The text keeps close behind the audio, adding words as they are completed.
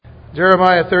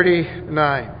Jeremiah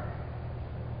 39.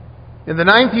 In the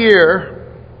 9th year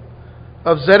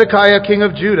of Zedekiah king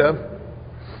of Judah,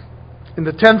 in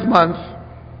the 10th month,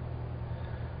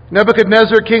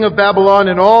 Nebuchadnezzar king of Babylon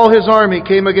and all his army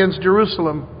came against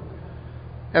Jerusalem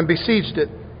and besieged it.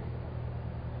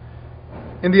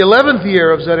 In the 11th year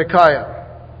of Zedekiah,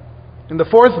 in the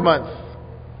 4th month,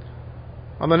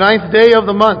 on the 9th day of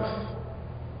the month,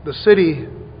 the city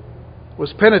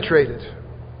was penetrated.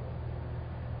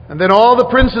 And then all the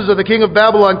princes of the king of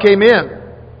Babylon came in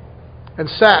and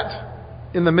sat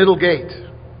in the middle gate,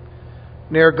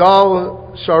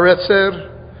 Nergal-Sharezer,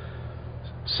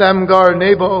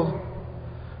 Samgar-Nebo,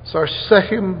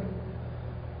 Sarsechim,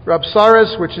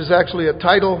 Rabsaris, which is actually a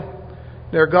title,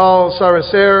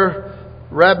 Nergal-Sarezer,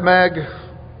 Rabmag,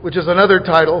 which is another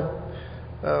title,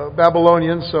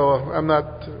 Babylonian, so I'm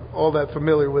not all that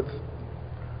familiar with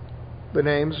the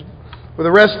names, with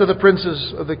the rest of the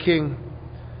princes of the king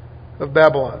of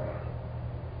Babylon.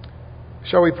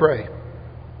 Shall we pray?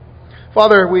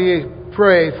 Father, we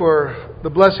pray for the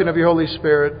blessing of your Holy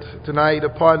Spirit tonight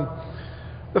upon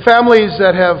the families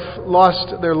that have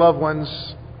lost their loved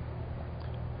ones,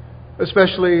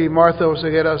 especially Martha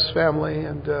Oseguera's family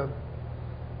and the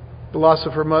loss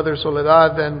of her mother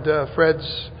Soledad, and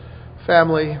Fred's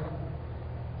family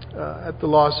at the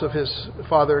loss of his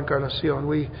father Encarnacion.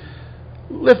 We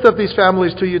lift up these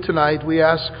families to you tonight. We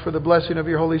ask for the blessing of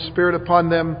your Holy Spirit upon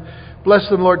them. Bless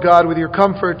them, Lord God, with your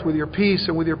comfort, with your peace,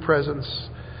 and with your presence.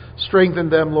 Strengthen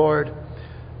them, Lord.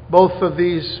 Both of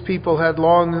these people had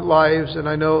long lives, and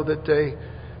I know that they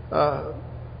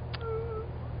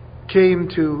came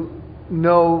to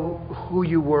know who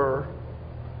you were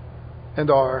and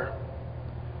are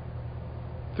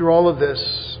through all of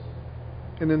this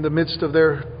and in the midst of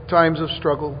their times of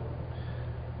struggle.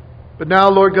 But now,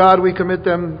 Lord God, we commit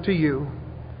them to you.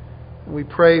 And we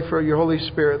pray for your Holy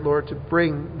Spirit, Lord, to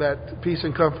bring that peace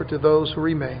and comfort to those who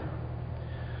remain.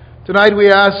 Tonight we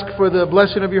ask for the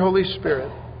blessing of your Holy Spirit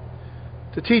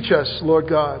to teach us, Lord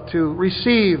God, to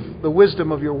receive the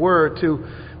wisdom of your word, to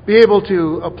be able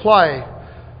to apply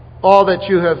all that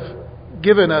you have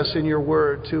given us in your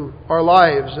word to our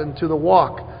lives and to the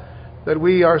walk that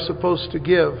we are supposed to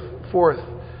give forth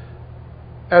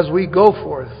as we go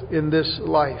forth in this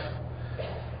life.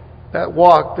 That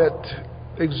walk that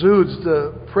exudes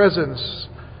the presence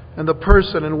and the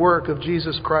person and work of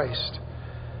Jesus Christ.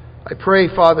 I pray,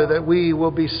 Father, that we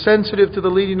will be sensitive to the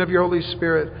leading of your Holy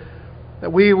Spirit,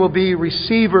 that we will be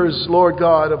receivers, Lord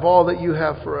God, of all that you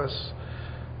have for us.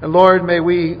 And Lord, may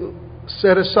we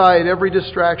set aside every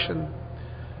distraction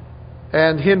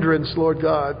and hindrance, Lord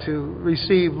God, to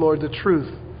receive, Lord, the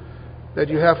truth that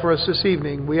you have for us this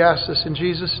evening. We ask this in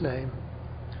Jesus' name.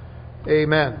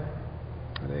 Amen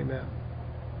and amen.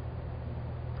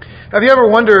 Have you ever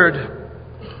wondered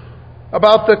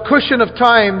about the cushion of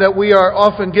time that we are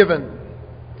often given?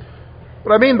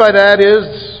 What I mean by that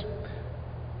is,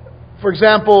 for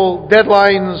example,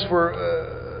 deadlines for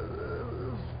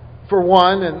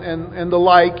one and the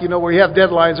like. You know, where you have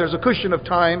deadlines, there's a cushion of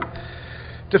time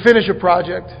to finish a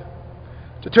project,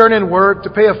 to turn in work, to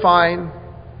pay a fine,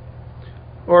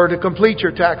 or to complete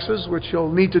your taxes, which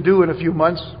you'll need to do in a few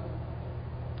months.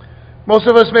 Most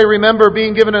of us may remember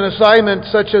being given an assignment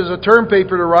such as a term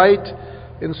paper to write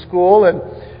in school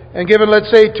and given, let's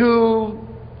say,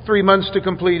 2-3 months to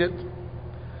complete it.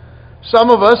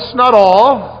 Some of us, not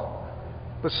all,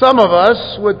 but some of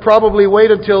us would probably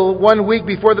wait until 1 week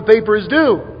before the paper is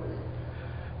due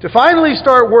to finally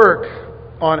start work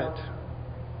on it.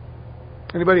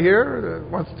 Anybody here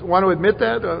want to admit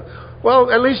that?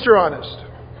 Well, at least you're honest.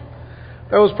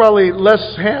 That was probably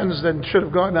less hands than should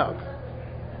have gone up.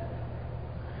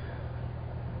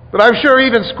 But I'm sure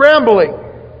even scrambling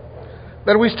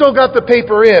that we still got the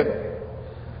paper in,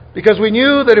 because we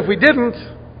knew that if we didn't,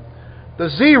 the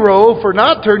zero for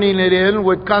not turning it in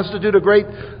would constitute a great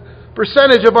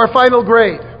percentage of our final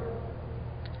grade.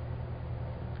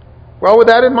 Well, with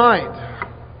that in mind,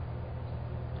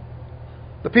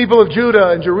 the people of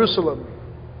Judah and Jerusalem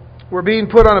were being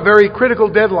put on a very critical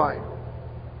deadline.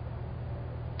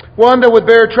 One that would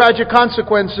bear tragic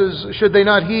consequences should they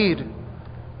not heed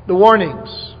the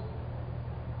warnings.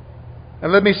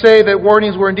 And let me say that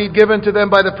warnings were indeed given to them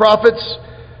by the prophets,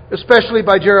 especially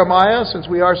by Jeremiah, since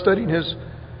we are studying his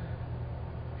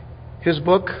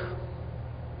book.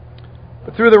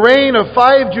 But through the reign of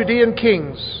 5 Judean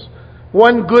kings,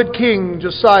 one good king,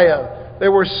 Josiah,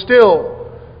 there were still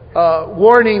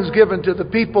warnings given to the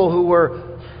people who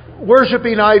were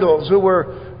worshiping idols, who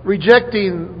were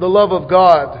rejecting the love of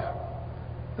God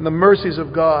and the mercies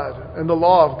of God and the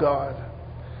law of God.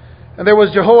 And there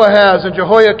was Jehoahaz and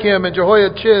Jehoiakim and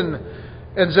Jehoiachin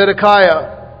and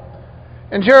Zedekiah.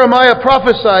 And Jeremiah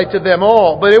prophesied to them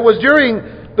all. But it was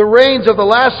during the reigns of the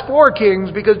last 4 kings,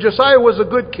 because Josiah was a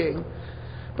good king.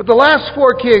 But the last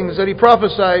 4 kings that he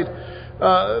prophesied,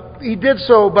 he did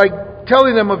so by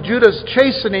telling them of Judah's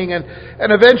chastening and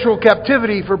eventual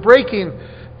captivity for breaking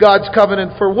God's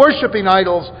covenant, for worshiping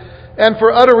idols, and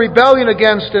for utter rebellion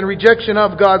against and rejection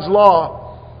of God's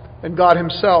law and God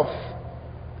Himself.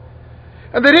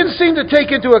 And they didn't seem to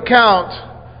take into account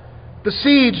the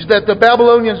siege that the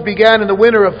Babylonians began in the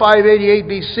winter of 588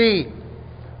 BC.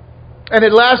 And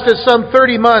it lasted some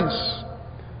 30 months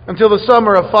until the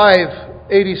summer of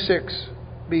 586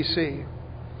 BC.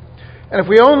 And if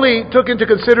we only took into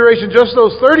consideration just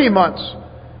those 30 months,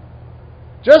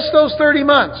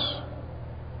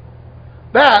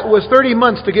 that was 30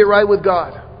 months to get right with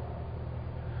God.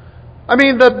 I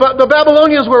mean, the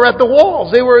Babylonians were at the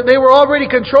walls. They were already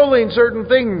controlling certain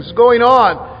things going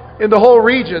on in the whole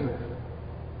region.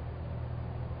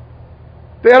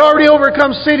 They had already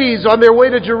overcome cities on their way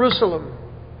to Jerusalem.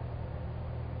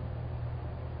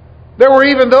 There were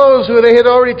even those who they had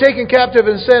already taken captive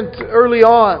and sent early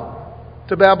on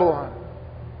to Babylon.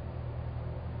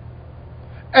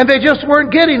 And they just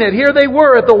weren't getting it. Here they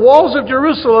were at the walls of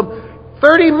Jerusalem,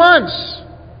 30 months.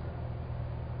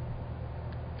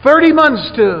 30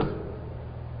 months to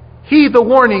heed the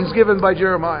warnings given by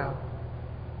Jeremiah.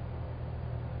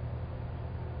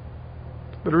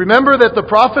 But remember that the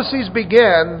prophecies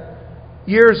began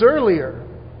years earlier.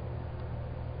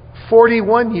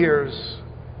 41 years,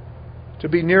 to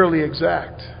be nearly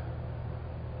exact.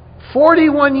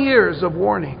 41 years of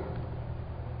warning.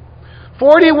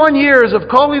 41 years of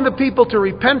calling the people to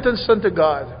repentance unto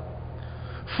God.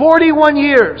 41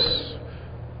 years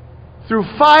through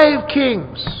 5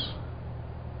 kings.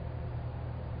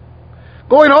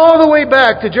 Going all the way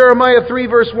back to Jeremiah 3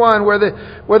 verse 1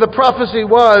 where the prophecy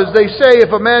was, they say,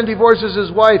 if a man divorces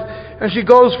his wife and she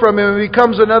goes from him and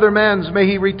becomes another man's, may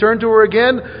he return to her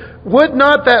again? Would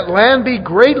not that land be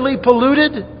greatly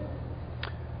polluted?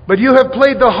 But you have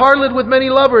played the harlot with many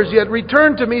lovers, yet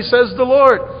return to me, says the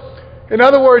Lord. In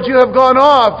other words, you have gone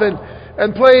off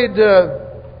and played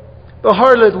the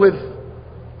harlot with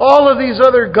all of these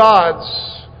other gods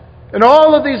and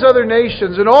all of these other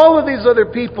nations and all of these other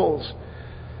peoples.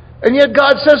 And yet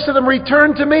God says to them,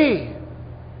 return to me.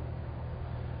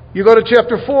 You go to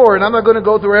chapter 4, and I'm not going to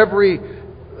go through every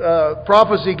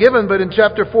prophecy given, but in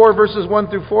chapter 4, verses 1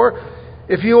 through 4,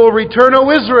 if you will return,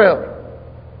 O Israel,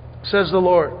 says the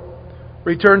Lord,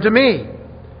 return to me.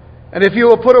 And if you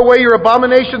will put away your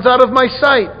abominations out of my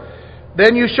sight,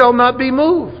 then you shall not be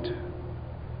moved.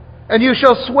 And you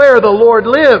shall swear the Lord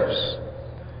lives,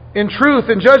 in truth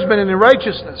and judgment and in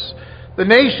righteousness. The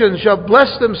nations shall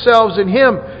bless themselves in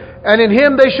Him, and in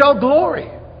Him they shall glory.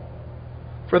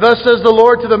 For thus says the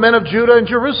Lord to the men of Judah and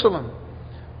Jerusalem,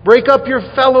 break up your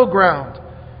fallow ground,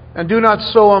 and do not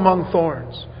sow among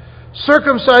thorns.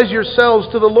 Circumcise yourselves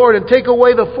to the Lord, and take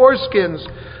away the foreskins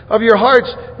of your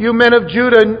hearts, you men of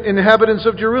Judah and inhabitants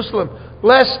of Jerusalem,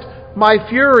 lest my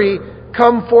fury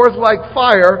come forth like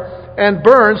fire and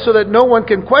burn, so that no one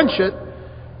can quench it,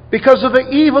 because of the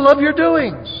evil of your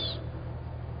doings.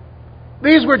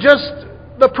 These were just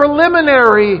the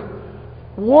preliminary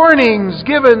warnings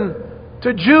given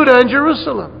to Judah and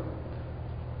Jerusalem.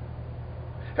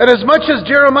 And as much as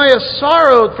Jeremiah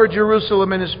sorrowed for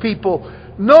Jerusalem and his people,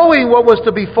 knowing what was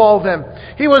to befall them,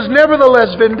 he was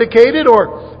nevertheless vindicated,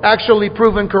 or actually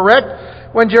proven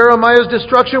correct, when Jeremiah's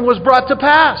destruction was brought to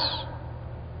pass.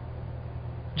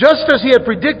 Just as he had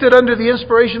predicted under the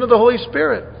inspiration of the Holy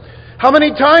Spirit. How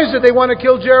many times did they want to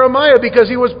kill Jeremiah? Because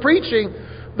he was preaching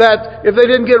that if they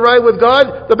didn't get right with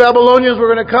God, the Babylonians were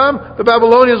going to come, the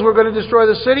Babylonians were going to destroy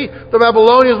the city, the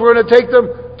Babylonians were going to take them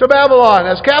to Babylon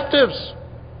as captives.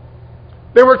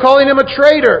 They were calling him a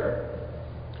traitor.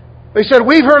 They said,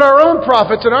 we've heard our own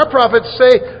prophets, and our prophets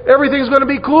say everything's going to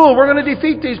be cool. We're going to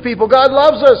defeat these people. God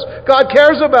loves us. God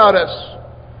cares about us.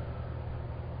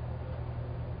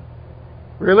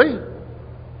 Really?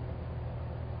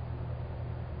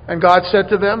 And God said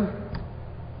to them,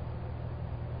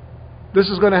 this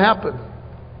is going to happen.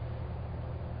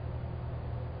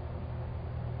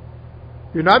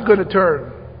 You're not going to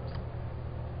turn.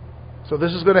 So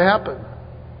this is going to happen.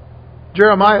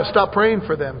 Jeremiah, stop praying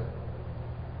for them.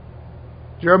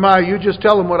 Jeremiah, you just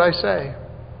tell them what I say.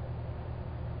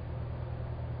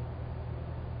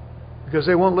 Because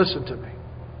they won't listen to me.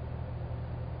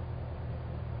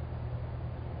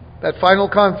 That final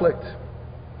conflict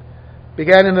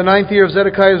began in the 9th year of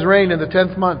Zedekiah's reign in the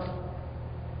 10th month.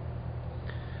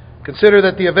 Consider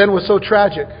that the event was so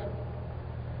tragic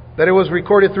that it was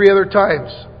recorded 3 other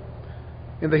times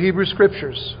in the Hebrew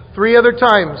Scriptures. 3 other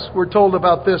times we're told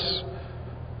about this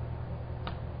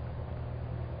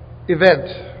event.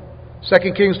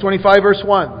 2 Kings 25 verse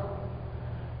 1.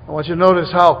 I want you to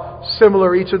notice how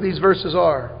similar each of these verses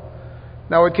are.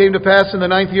 Now it came to pass in the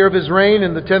 9th year of his reign,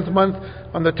 in the 10th month,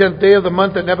 on the 10th day of the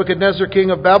month, that Nebuchadnezzar, king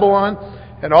of Babylon,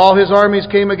 and all his armies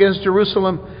came against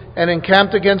Jerusalem and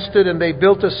encamped against it, and they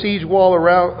built a siege wall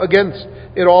against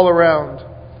it all around.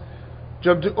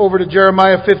 Jump over to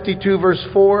Jeremiah 52 verse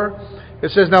 4.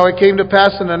 It says, Now it came to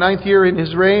pass in the 9th year in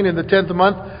his reign, in the 10th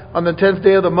month, on the 10th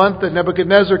day of the month, that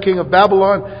Nebuchadnezzar, king of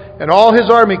Babylon, and all his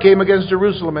army came against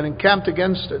Jerusalem and encamped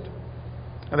against it.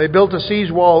 And they built a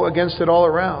siege wall against it all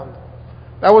around.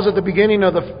 That was at the beginning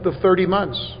of the 30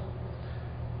 months.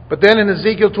 But then in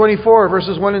Ezekiel 24,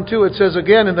 verses 1 and 2, it says,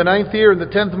 Again, in the 9th year, in the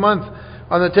 10th month,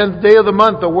 on the 10th day of the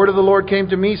month, the word of the Lord came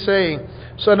to me, saying,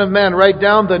 Son of man, write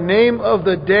down the name of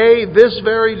the day, this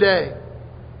very day.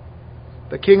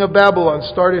 The king of Babylon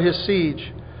started his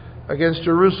siege against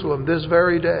Jerusalem this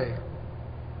very day.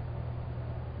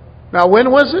 Now,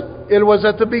 when was it? It was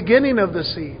at the beginning of the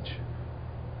siege.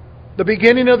 The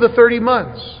beginning of the 30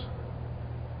 months.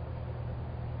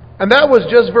 And that was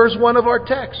just verse 1 of our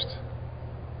text.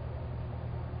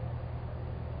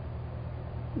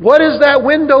 What is that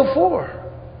window for?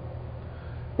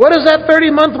 What is that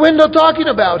 30-month window talking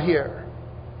about here?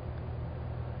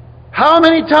 How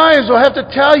many times do I have to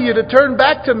tell you to turn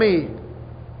back to me?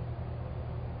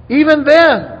 Even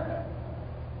then,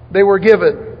 they were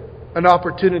given an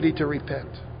opportunity to repent.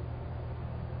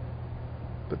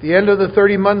 But the end of the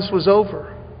 30 months was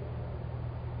over.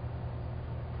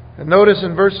 And notice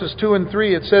in verses 2 and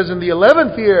 3, it says, In the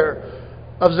 11th year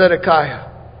of Zedekiah,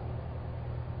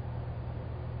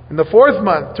 in the 4th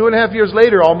month, 2.5 years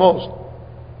later almost,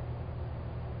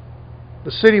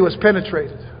 the city was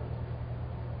penetrated.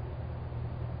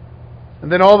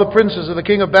 And then all the princes of the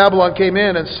king of Babylon came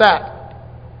in and sat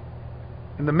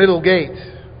in the middle gate.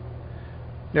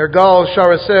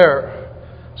 Nergal-Sharezer,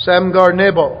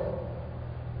 Samgar-Nebo,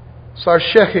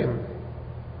 Sarshechim,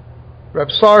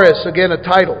 Rabsaris, again a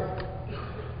title.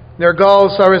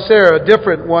 Nergal-Sharezer, a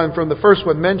different one from the first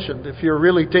one mentioned, if you're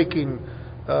really taking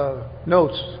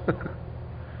notes.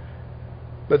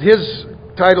 But his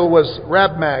title was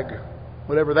Rabmag,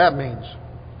 whatever that means.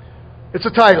 It's a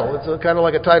title. It's kind of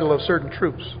like a title of certain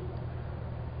troops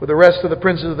with the rest of the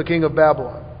princes of the king of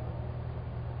Babylon.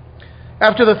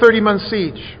 After the 30-month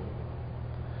siege,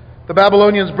 the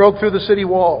Babylonians broke through the city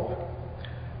wall.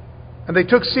 And they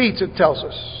took seats, it tells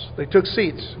us. They took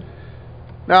seats.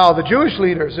 Now, the Jewish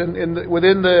leaders,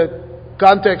 within the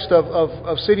context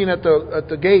of sitting at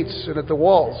the gates and at the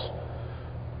walls,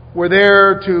 were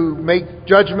there to make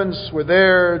judgments, were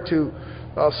there to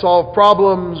solve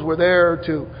problems, were there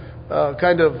to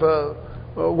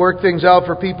work things out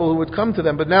for people who would come to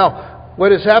them. But now,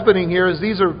 what is happening here is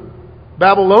these are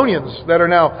Babylonians that are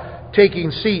now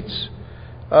taking seats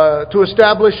to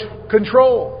establish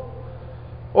control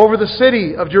over the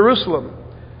city of Jerusalem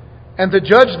and to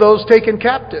judge those taken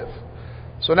captive.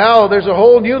 So now there's a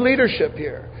whole new leadership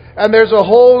here. And there's a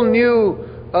whole new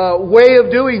way of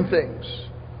doing things.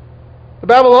 The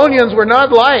Babylonians were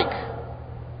not like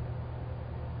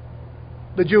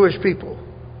the Jewish people.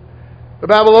 The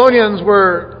Babylonians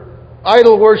were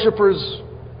idol worshippers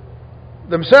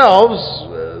themselves.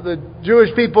 The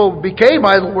Jewish people became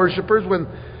idol worshippers when,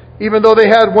 even though they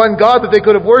had one God that they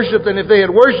could have worshipped, and if they had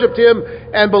worshipped Him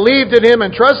and believed in Him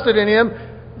and trusted in Him,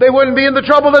 they wouldn't be in the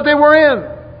trouble that they were in.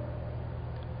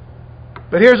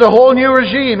 But here's a whole new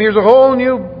regime. Here's a whole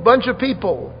new bunch of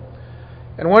people.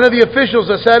 And one of the officials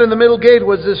that sat in the middle gate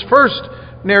was this first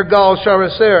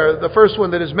Nergal-Sharezer, the first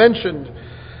one that is mentioned,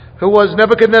 who was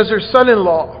Nebuchadnezzar's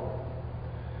son-in-law.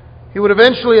 He would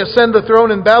eventually ascend the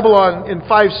throne in Babylon in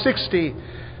 560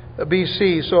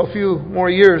 BC. So a few more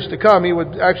years to come, he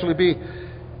would actually be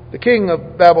the king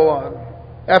of Babylon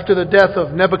after the death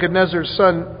of Nebuchadnezzar's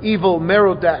son, Evil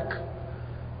Merodach.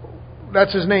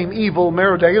 That's his name, Evil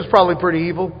Merodach. He was probably pretty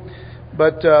evil.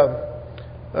 But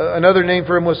another name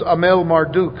for him was Amel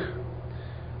Marduk.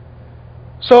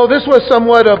 So this was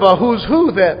somewhat of a who's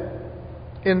who then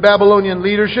in Babylonian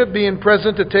leadership, being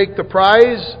present to take the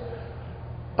prize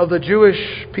of the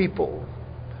Jewish people.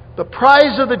 The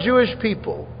prize of the Jewish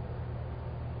people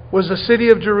was the city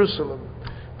of Jerusalem.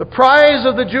 The prize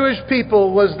of the Jewish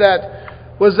people was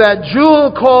that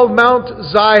jewel called Mount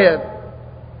Zion,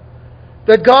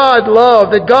 that God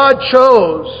loved, that God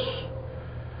chose,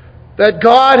 that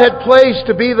God had placed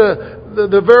to be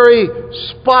the very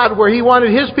spot where He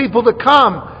wanted His people to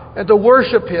come and to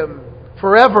worship Him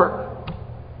forever.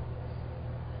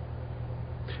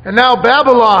 And now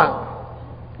Babylon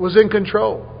was in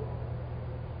control.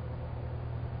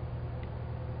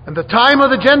 And the time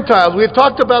of the Gentiles, we've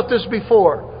talked about this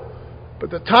before, but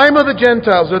the time of the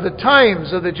Gentiles, or the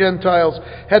times of the Gentiles,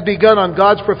 had begun on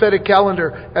God's prophetic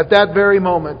calendar at that very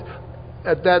moment,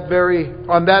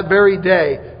 on that very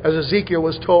day, as Ezekiel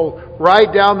was told,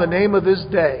 write down the name of this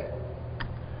day.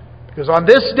 Because on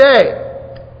this day,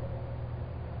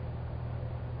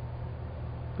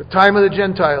 the time of the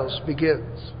Gentiles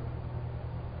begins.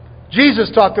 Jesus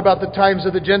talked about the times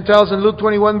of the Gentiles in Luke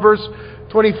 21 verse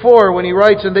 24 when he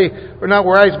writes, and he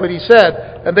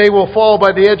said, and they will fall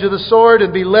by the edge of the sword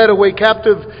and be led away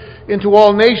captive into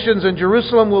all nations, and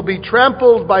Jerusalem will be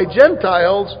trampled by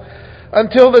Gentiles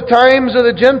until the times of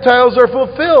the Gentiles are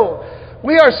fulfilled.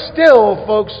 We are still,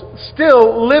 folks,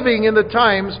 living in the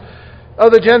times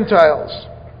of the Gentiles.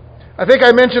 I think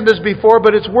I mentioned this before,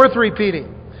 but it's worth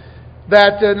repeating.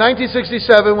 That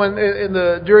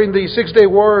 1967, during the Six-Day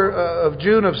War of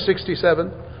June of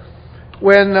 67,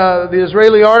 when the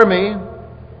Israeli army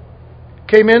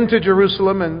came into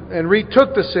Jerusalem and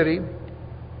retook the city,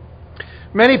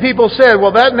 many people said,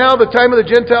 well, now the time of the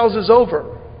Gentiles is over.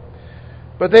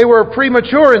 But they were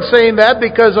premature in saying that,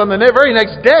 because on the very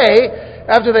next day,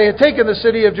 after they had taken the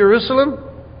city of Jerusalem,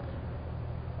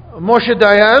 Moshe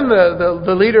Dayan,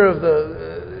 the leader of the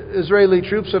Israeli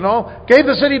troops and all, gave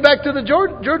the city back to the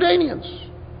Jordanians.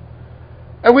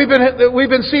 And we've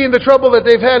been seeing the trouble that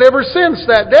they've had ever since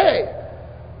that day.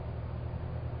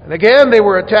 And again, they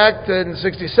were attacked in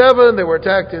 67, they were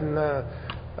attacked in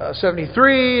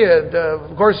 73, and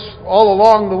of course, all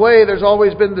along the way, there's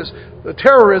always been the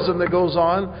terrorism that goes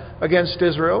on against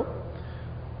Israel.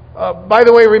 By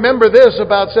the way, remember this,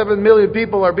 about 7 million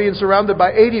people are being surrounded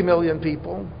by 80 million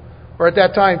people. Or at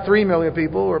that time, 3 million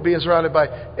people were being surrounded by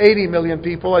 80 million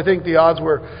people. I think the odds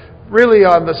were really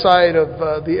on the side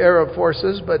of the Arab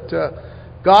forces, but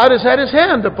God has had His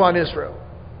hand upon Israel.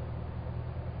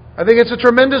 I think it's a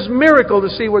tremendous miracle to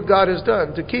see what God has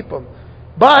done to keep them.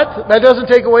 But that doesn't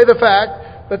take away the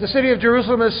fact that the city of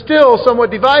Jerusalem is still somewhat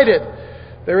divided.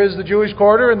 There is the Jewish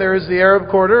quarter, and there is the Arab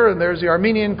quarter, and there's the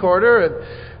Armenian quarter,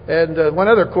 and one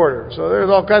other quarter. So there's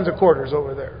all kinds of quarters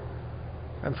over there.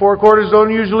 And 4 quarters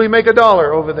don't usually make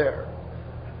 $1 over there.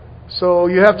 So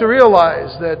you have to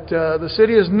realize that the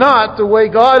city is not the way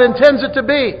God intends it to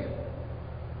be.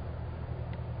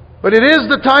 But it is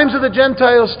the times of the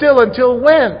Gentiles still, until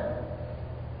when?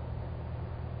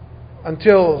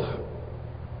 Until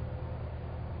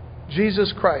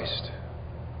Jesus Christ,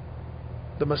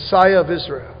 the Messiah of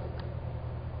Israel,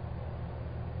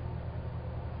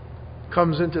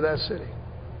 comes into that city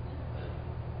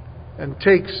and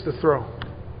takes the throne.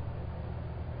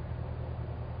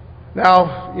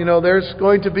 Now, there's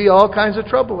going to be all kinds of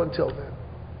trouble until then.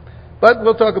 But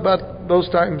we'll talk about those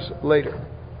times later.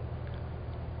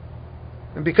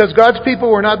 And because God's people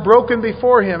were not broken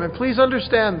before Him, and please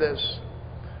understand this,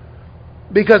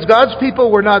 because God's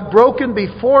people were not broken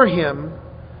before Him,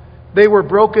 they were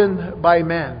broken by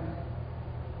men.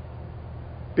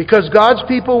 Because God's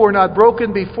people were not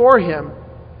broken before Him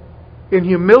in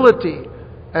humility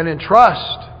and in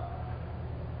trust,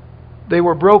 they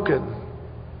were broken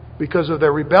because of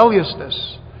their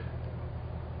rebelliousness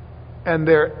and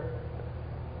their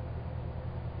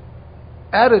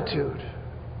attitude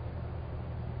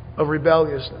of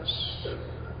rebelliousness.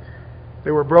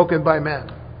 They were broken by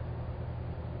men.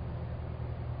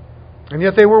 And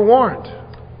yet they were warned.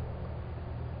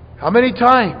 How many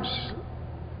times?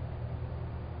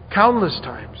 Countless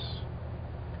times.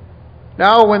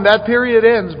 Now, when that period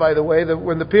ends, by the way,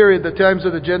 when the times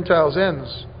of the Gentiles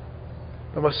ends,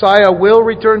 the Messiah will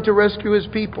return to rescue His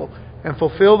people and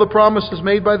fulfill the promises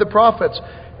made by the prophets.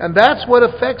 And that's what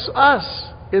affects us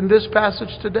in this passage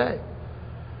today.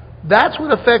 That's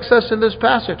what affects us in this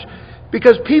passage.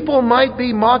 Because people might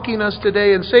be mocking us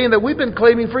today and saying that we've been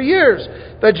claiming for years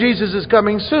that Jesus is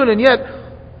coming soon, and yet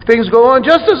things go on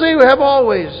just as they have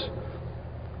always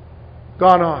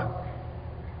gone on.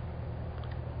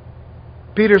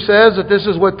 Peter says that this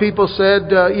is what people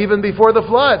said even before the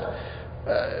flood.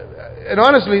 And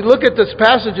honestly, look at this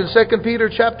passage in 2 Peter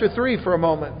chapter 3 for a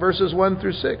moment, verses 1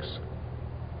 through 6.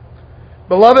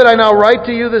 Beloved, I now write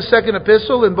to you this second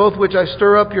epistle, in both which I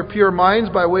stir up your pure minds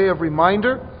by way of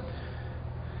reminder,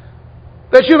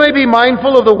 that you may be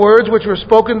mindful of the words which were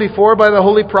spoken before by the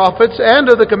holy prophets, and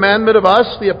of the commandment of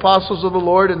us, the apostles of the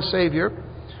Lord and Savior,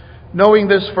 knowing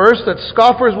this first, that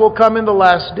scoffers will come in the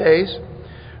last days,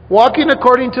 walking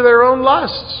according to their own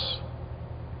lusts,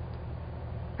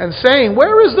 and saying,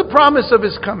 where is the promise of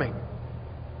His coming?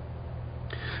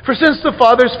 For since the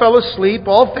fathers fell asleep,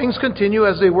 all things continue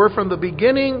as they were from the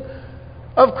beginning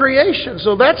of creation.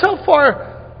 So that's how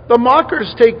far the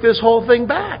mockers take this whole thing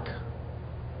back.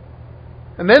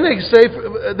 And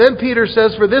then Peter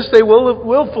says, "For this they will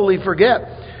willfully forget,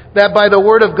 that by the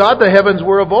word of God the heavens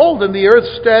were of old, and the earth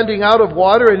standing out of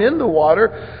water and in the water,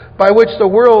 by which the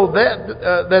world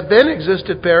that then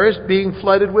existed perished, being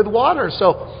flooded with water."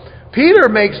 So Peter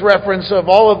makes reference of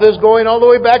all of this going all the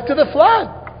way back to the flood.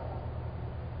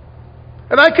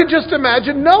 And I could just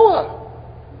imagine Noah,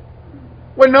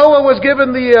 when Noah was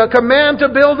given the command to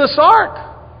build this ark,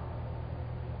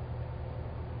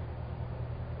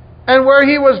 and where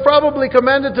he was probably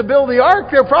commanded to build the ark,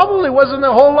 there probably wasn't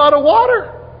a whole lot of water.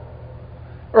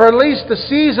 Or at least the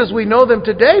seas as we know them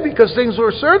today, because things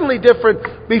were certainly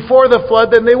different before the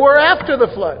flood than they were after the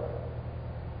flood.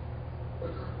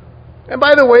 And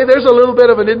by the way, there's a little bit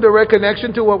of an indirect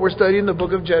connection to what we're studying in the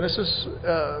book of Genesis,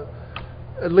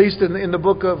 at least in the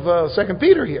book of 2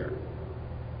 Peter here.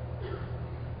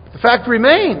 The fact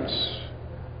remains,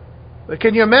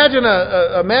 can you imagine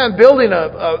a man building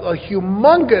a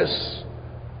humongous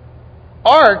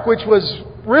ark, which was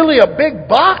really a big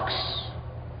box,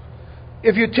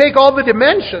 if you take all the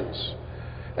dimensions?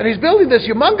 And he's building this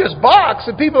humongous box,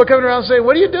 and people are coming around saying,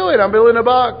 "What are you doing?" "I'm building a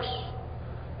box."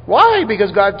 Why?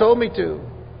 "Because God told me to."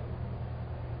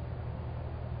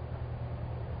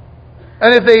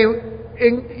 And if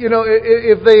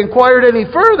they inquired any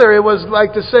further, it was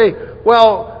like to say,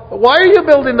 "Well, why are you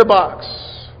building the box?"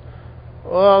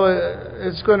 "Well,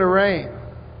 it's going to rain.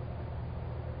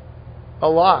 A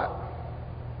lot.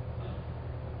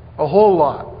 A whole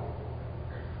lot.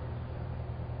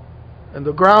 And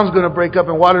the ground's going to break up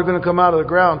and water's going to come out of the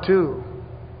ground too."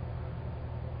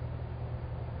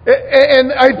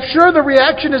 And I'm sure the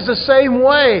reaction is the same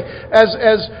way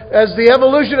as the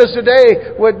evolutionists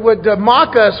today would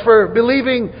mock us for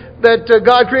believing that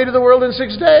God created the world in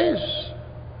 6 days.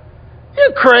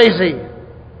 "You're crazy.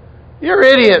 You're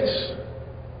idiots."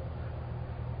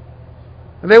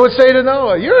 And they would say to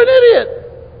Noah, "You're an idiot."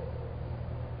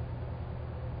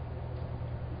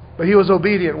 But he was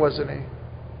obedient, wasn't he?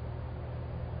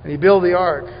 And he built the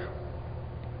ark.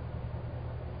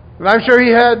 And I'm sure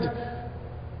he had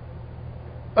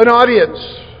an audience.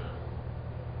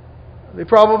 They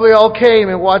probably all came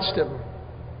and watched him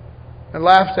and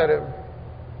laughed at him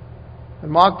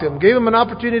and mocked him, gave him an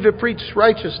opportunity to preach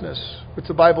righteousness, which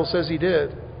the Bible says he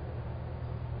did.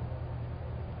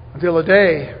 Until a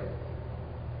day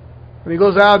when he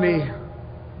goes out and he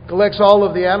collects all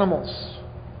of the animals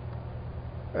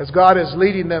as God is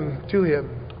leading them to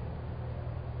him,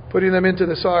 putting them into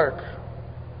this ark.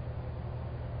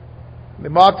 They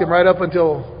mocked him right up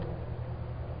until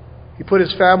he put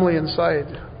his family inside.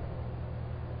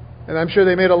 And I'm sure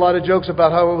they made a lot of jokes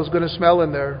about how it was going to smell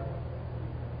in there.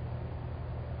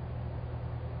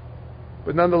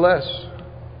 But nonetheless,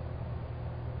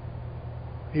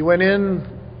 he went in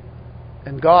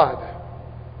and God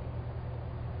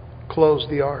closed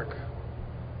the ark.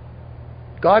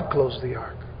 God closed the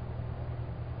ark.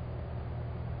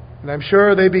 And I'm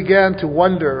sure they began to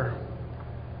wonder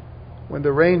when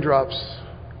the raindrops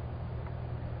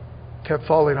kept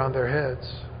falling on their heads.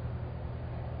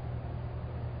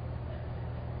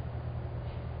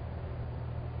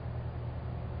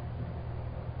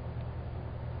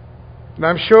 And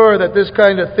I'm sure that this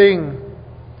kind of thing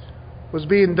was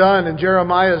being done in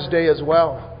Jeremiah's day as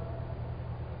well.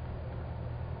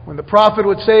 When the prophet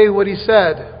would say what he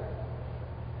said,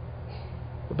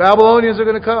 the Babylonians are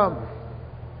going to come.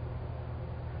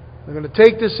 They're going to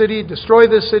take this city, destroy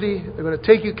this city. They're going to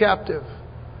take you captive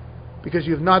because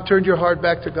you've not turned your heart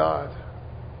back to God.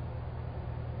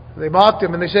 And they mocked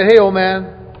him and they said, "Hey, old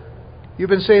man, you've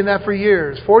been saying that for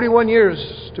years. 41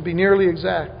 years to be nearly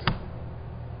exact."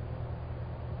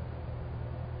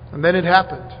 And then it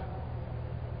happened.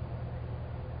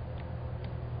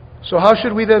 So how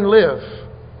should we then live,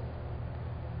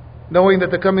 knowing that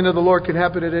the coming of the Lord can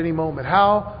happen at any moment?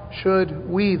 How should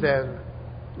we then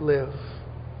live?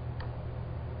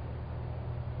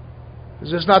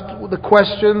 Is this not the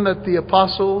question that the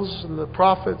apostles and the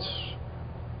prophets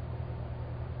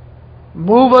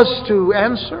move us to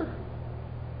answer?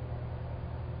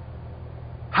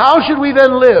 How should we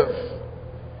then live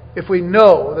if we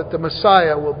know that the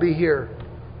Messiah will be here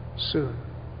soon?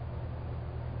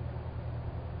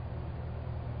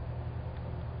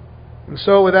 And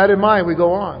so with that in mind, we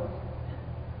go on.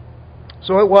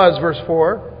 So it was, verse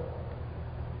 4,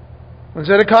 when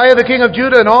Zedekiah the king of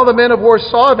Judah and all the men of war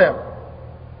saw them,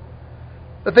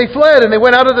 that they fled and they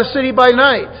went out of the city by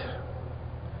night,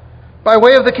 by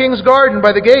way of the king's garden,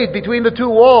 by the gate between the two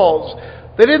walls.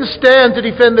 They didn't stand to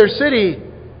defend their city.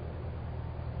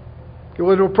 It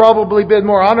would have probably been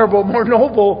more honorable, more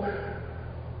noble.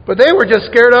 But they were just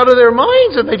scared out of their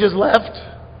minds and they just left.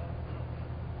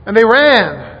 And they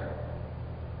ran.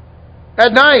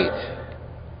 at night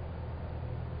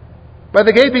by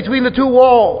the gate between the two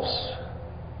walls.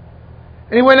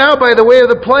 And he went out by the way of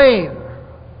the plain.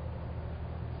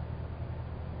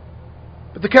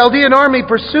 But the Chaldean army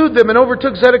pursued them and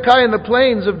overtook Zedekiah in the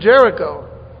plains of Jericho.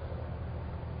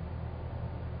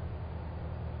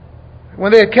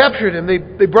 When they had captured him,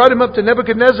 they brought him up to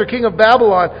Nebuchadnezzar, king of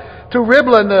Babylon, to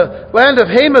Riblah in the land of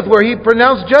Hamath, where he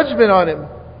pronounced judgment on him.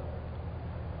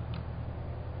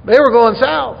 They were going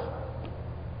south.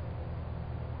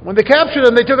 When they captured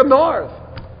him, they took him north.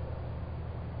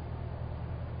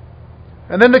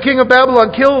 And then the king of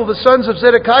Babylon killed the sons of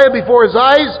Zedekiah before his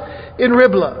eyes in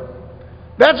Riblah.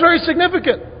 That's very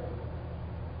significant.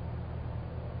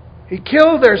 He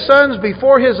killed their sons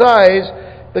before his eyes.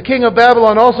 The king of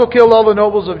Babylon also killed all the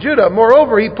nobles of Judah.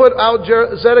 Moreover, he put out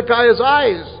Zedekiah's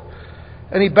eyes,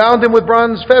 and he bound him with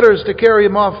bronze fetters to carry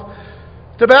him off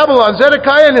to Babylon.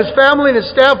 Zedekiah and his family and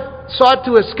his staff sought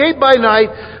to escape by night,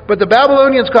 but the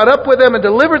Babylonians caught up with them and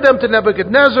delivered them to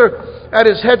Nebuchadnezzar at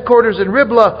his headquarters in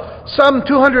Riblah, some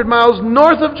 200 miles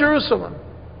north of Jerusalem.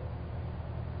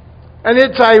 And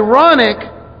it's ironic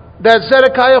that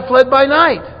Zedekiah fled by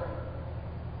night,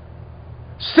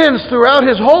 since throughout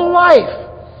his whole life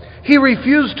he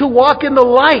refused to walk in the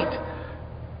light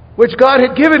which God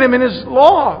had given him in His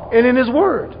law and in His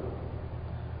word.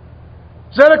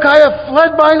 Zedekiah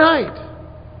fled by night.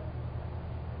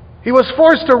 He was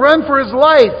forced to run for his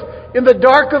life in the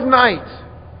dark of night.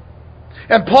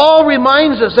 And Paul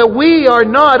reminds us that we are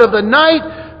not of the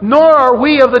night, nor are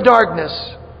we of the darkness.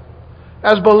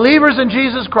 As believers in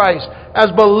Jesus Christ, as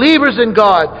believers in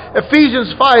God.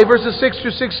 Ephesians 5 verses 6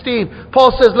 through 16.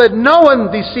 Paul says, "Let no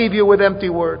one deceive you with empty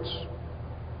words.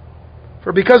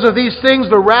 For because of these things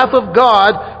the wrath of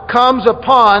God comes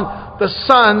upon the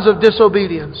sons of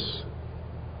disobedience."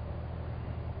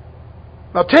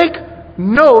 Now take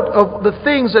note of the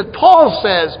things that Paul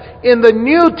says in the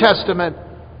New Testament.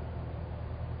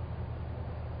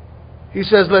 He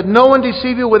says, "Let no one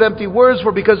deceive you with empty words,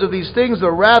 for because of these things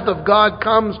the wrath of God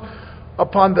comes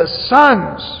upon the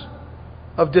sons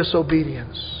of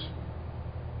disobedience."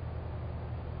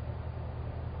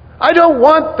 I don't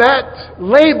want that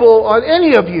label on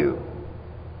any of you.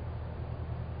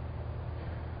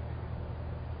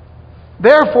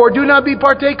 Therefore, do not be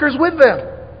partakers with them.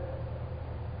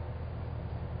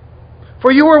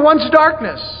 For you were once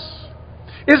darkness.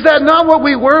 Is that not what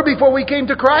we were before we came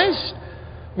to Christ?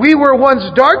 We were once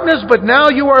darkness, but now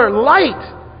you are light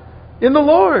in the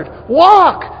Lord.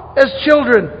 Walk as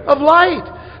children of light.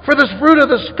 For the fruit of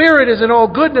the Spirit is in all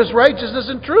goodness, righteousness,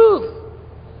 and truth.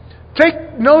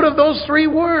 Take note of those three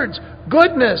words.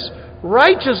 Goodness,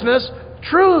 righteousness,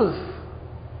 truth.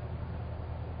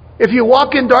 If you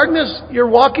walk in darkness, you're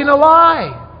walking a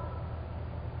lie.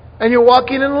 And you're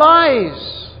walking in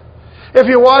lies. If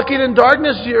you're walking in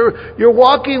darkness, you're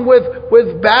walking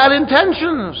with bad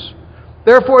intentions.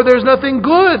 Therefore, there's nothing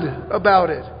good about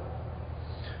it.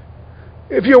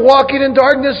 If you're walking in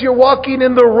darkness, you're walking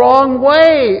in the wrong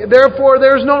way. Therefore,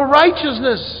 there's no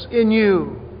righteousness in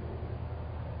you.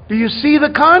 Do you see the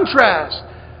contrast?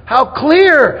 How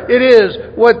clear it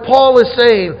is what Paul is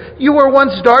saying. You were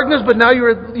once darkness, but now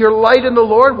you're light in the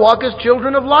Lord. Walk as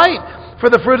children of light. For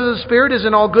the fruit of the Spirit is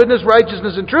in all goodness,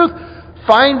 righteousness, and truth,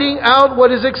 finding out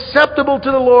what is acceptable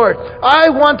to the Lord. I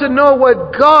want to know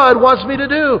what God wants me to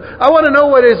do. I want to know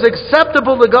what is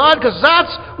acceptable to God, because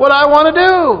that's what I want to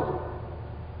do.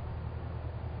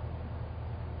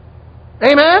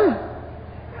 Amen?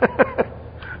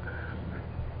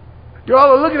 You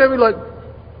all are looking at me like,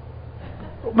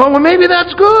 well, maybe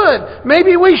that's good.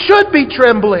 Maybe we should be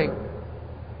trembling.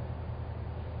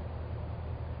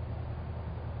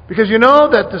 Because you know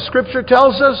that the Scripture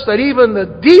tells us that even the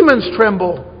demons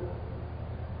tremble.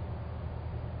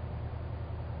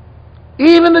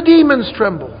 Even the demons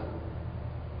tremble.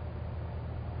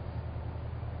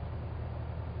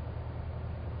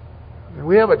 And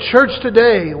we have a church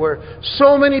today where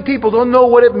so many people don't know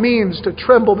what it means to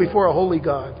tremble before a holy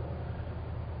God.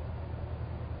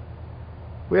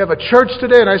 We have a church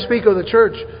today, and I speak of the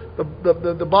church,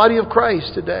 the body of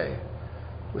Christ today,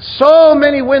 with so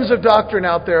many winds of doctrine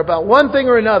out there about one thing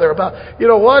or another, about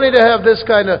wanting to have this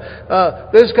kind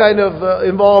of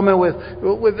involvement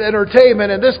with entertainment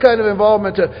and this kind of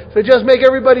involvement to just make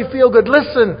everybody feel good.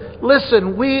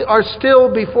 Listen, we are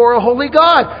still before a holy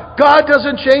God. God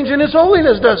doesn't change in His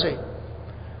holiness, does He?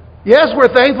 Yes, we're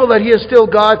thankful that He is still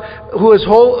God who is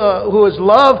who is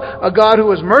love, a God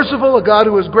who is merciful, a God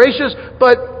who is gracious,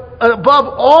 but above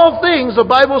all things, the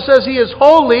Bible says He is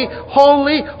holy,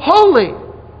 holy, holy.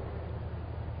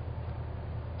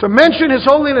 To mention His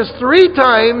holiness 3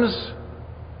 times,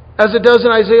 as it does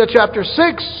in Isaiah chapter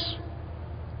 6,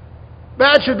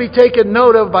 That should be taken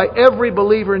note of by every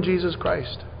believer in Jesus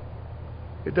Christ.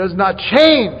 It does not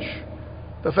change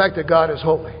the fact that God is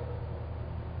holy.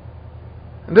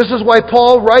 And this is why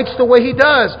Paul writes the way he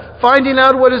does, finding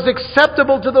out what is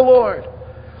acceptable to the Lord,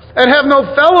 and have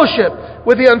no fellowship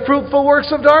with the unfruitful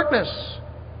works of darkness,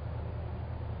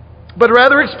 but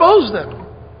rather expose them.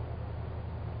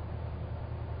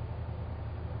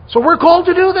 So we're called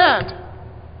to do that.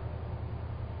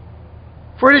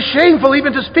 For it is shameful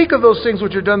even to speak of those things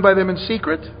which are done by them in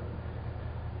secret.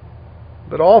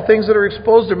 But all things that are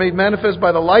exposed are made manifest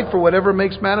by the light, for whatever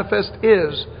makes manifest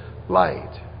is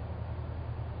light.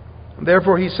 And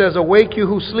therefore he says, awake you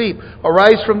who sleep,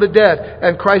 arise from the dead,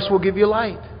 and Christ will give you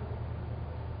light.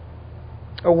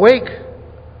 Awake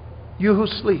you who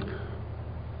sleep.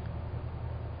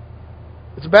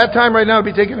 It's a bad time right now to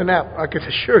be taking a nap. I can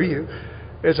assure you,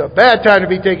 it's a bad time to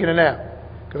be taking a nap.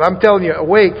 Because I'm telling you,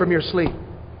 awake from your sleep.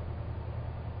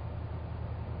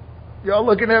 Y'all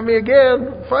looking at me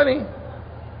again. Funny.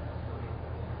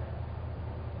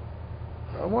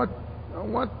 I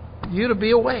want you to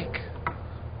be awake.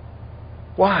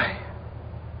 Why?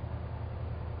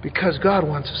 Because God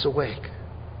wants us awake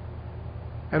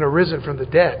and arisen from the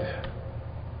dead,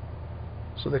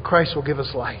 so that Christ will give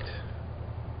us light.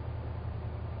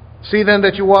 See then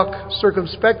that you walk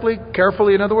circumspectly,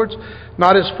 carefully, in other words,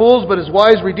 not as fools, but as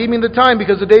wise, redeeming the time,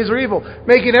 because the days are evil,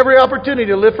 making every opportunity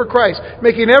to live for Christ,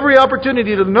 making every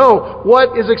opportunity to know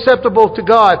what is acceptable to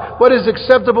God, what is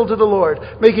acceptable to the Lord,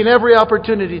 making every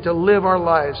opportunity to live our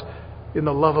lives in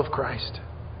the love of Christ.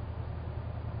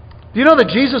 Do you know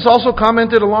that Jesus also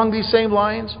commented along these same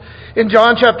lines? In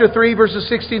John chapter 3, verses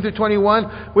 16 through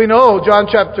 21, we know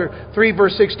John chapter 3,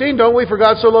 verse 16, don't we? For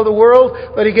God so loved the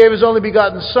world that He gave His only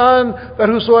begotten Son, that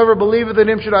whosoever believeth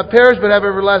in Him should not perish, but have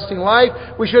everlasting life.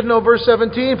 We should know verse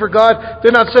 17, for God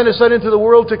did not send His Son into the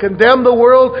world to condemn the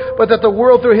world, but that the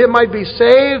world through Him might be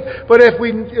saved. But if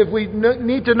we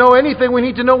need to know anything, we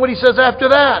need to know what He says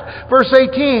after that. Verse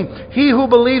 18, he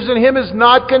who believes in Him is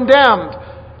not condemned.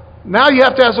 Now you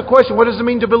have to ask the question, what does it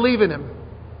mean to believe in Him?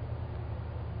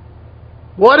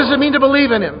 What does it mean to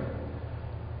believe in Him?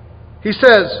 He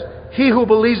says, he who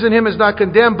believes in Him is not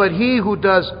condemned, but he who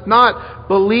does not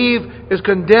believe is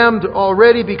condemned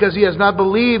already, because he has not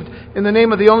believed in the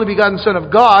name of the only begotten Son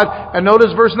of God. And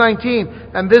notice verse 19,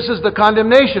 and this is the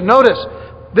condemnation. Notice,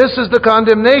 this is the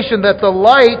condemnation, that the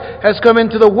light has come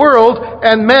into the world,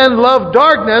 and men love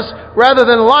darkness rather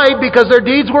than light, because their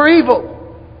deeds were evil.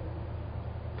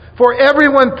 For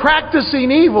everyone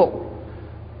practicing evil,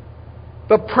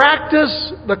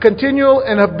 the continual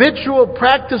and habitual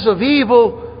practice of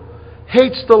evil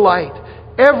hates the light.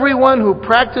 Everyone who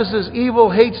practices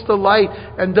evil hates the light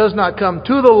and does not come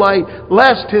to the light,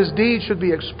 lest his deeds should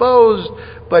be exposed.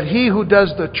 But he who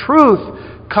does the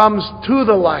truth comes to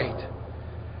the light,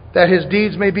 that his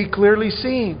deeds may be clearly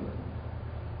seen,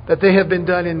 that they have been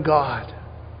done in God.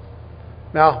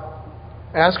 Now,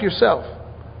 ask yourself,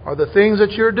 are the things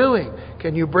that you're doing,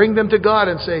 can you bring them to God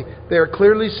and say they are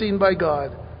clearly seen by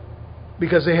God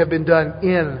because they have been done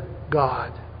in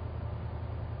God?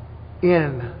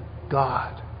 In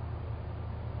God.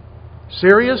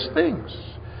 Serious things.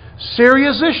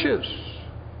 Serious issues.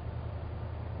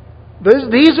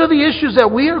 These are the issues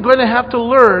that we are going to have to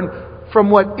learn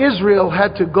from what Israel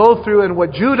had to go through and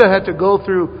what Judah had to go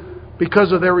through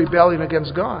because of their rebellion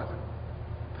against God.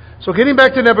 So getting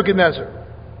back to Nebuchadnezzar.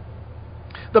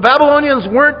 The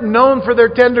Babylonians weren't known for their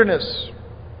tenderness.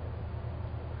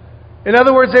 In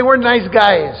other words, they weren't nice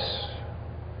guys.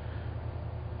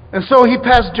 And so he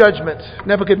passed judgment,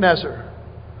 Nebuchadnezzar.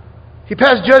 He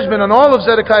passed judgment on all of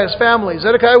Zedekiah's family.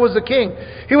 Zedekiah was the king.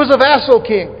 He was a vassal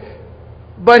king.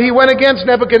 But he went against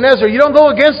Nebuchadnezzar. You don't go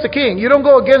against the king. You don't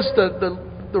go against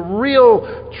the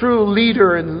real, true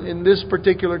leader in this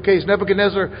particular case.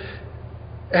 Nebuchadnezzar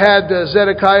had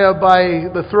Zedekiah by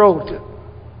the throat.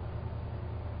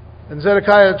 And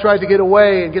Zedekiah tried to get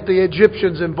away and get the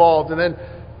Egyptians involved. And then,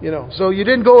 so you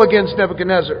didn't go against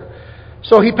Nebuchadnezzar.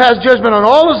 So he passed judgment on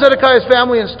all of Zedekiah's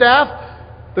family and staff,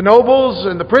 the nobles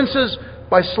and the princes,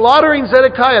 by slaughtering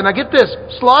Zedekiah. Now get this,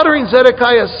 slaughtering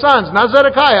Zedekiah's sons. Not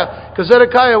Zedekiah, because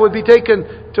Zedekiah would be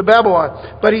taken to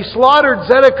Babylon. But he slaughtered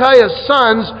Zedekiah's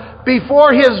sons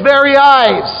before his very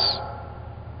eyes.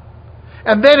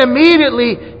 And then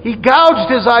immediately he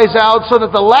gouged his eyes out, so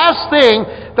that the last thing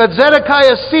that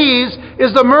Zedekiah sees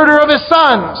is the murder of his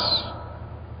sons.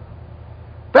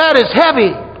 That is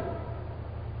heavy.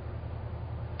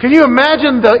 Can you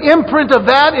imagine the imprint of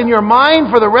that in your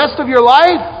mind for the rest of your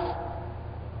life?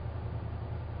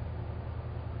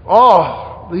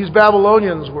 Oh, these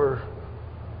Babylonians were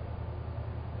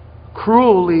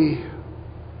cruelly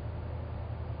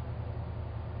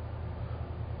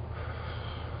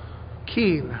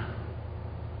keen.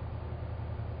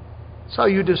 It's how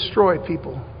you destroy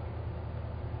people.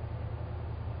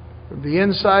 From the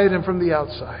inside and from the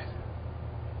outside.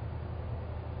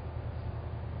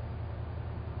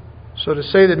 So to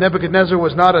say that Nebuchadnezzar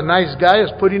was not a nice guy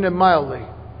is putting it mildly.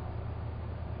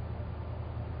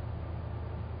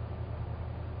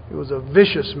 He was a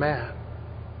vicious man.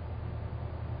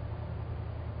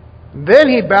 And then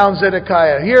he bound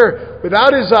Zedekiah, here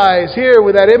without his eyes, here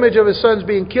with that image of his sons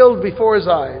being killed before his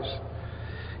eyes.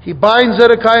 He binds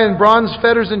Zedekiah in bronze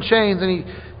fetters and chains, and he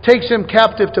takes him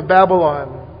captive to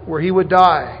Babylon, where he would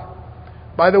die.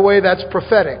 By the way, that's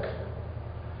prophetic.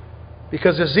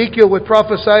 Because Ezekiel would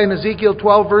prophesy in Ezekiel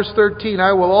 12 verse 13,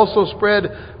 I will also spread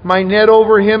my net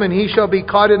over him, and he shall be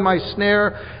caught in my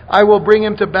snare. I will bring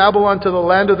him to Babylon, to the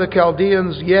land of the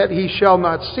Chaldeans, yet he shall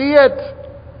not see it,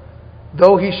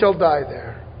 though he shall die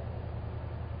there.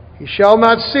 He shall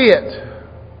not see it,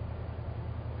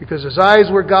 because his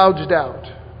eyes were gouged out,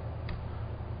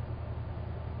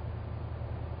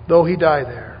 though he die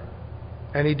there.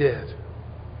 And he did.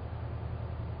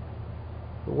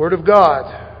 The Word of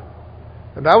God.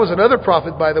 And that was another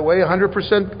prophet, by the way,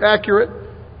 100% accurate.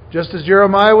 Just as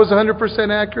Jeremiah was 100%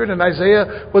 accurate, and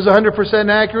Isaiah was 100%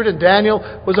 accurate, and Daniel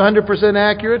was 100%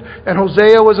 accurate, and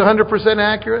Hosea was 100%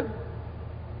 accurate,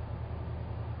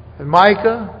 and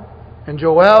Micah, and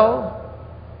Joel,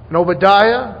 and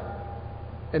Obadiah,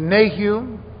 and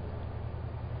Nahum,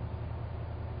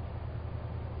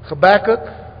 Habakkuk,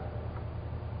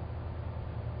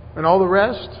 and all the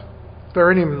rest. If there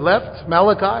are any left,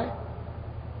 Malachi.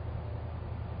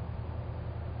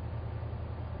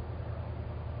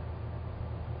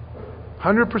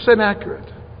 %100%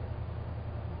 accurate.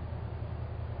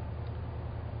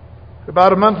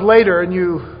 About a month later, and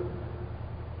you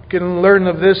can learn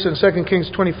of this in 2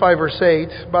 Kings 25 verse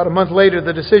 8, about a month later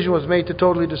the decision was made to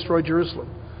totally destroy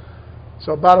Jerusalem.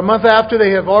 So about a month after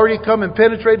they have already come and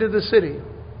penetrated the city,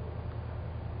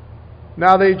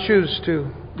 now they choose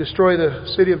to destroy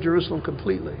the city of Jerusalem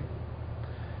completely.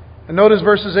 And notice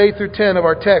verses 8 through 10 of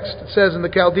our text. It says, and the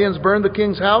Chaldeans burned the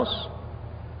king's house,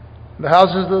 the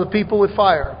houses of the people with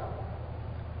fire.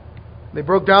 They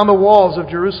broke down the walls of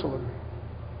Jerusalem.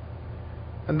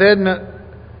 And then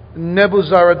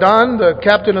Nebuzaradan, the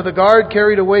captain of the guard,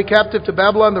 carried away captive to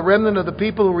Babylon the remnant of the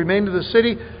people who remained in the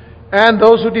city, and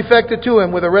those who defected to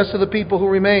him with the rest of the people who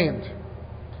remained.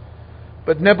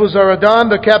 But Nebuzaradan,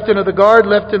 the captain of the guard,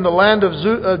 left in the land of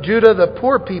Judah the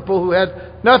poor people who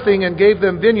had nothing, and gave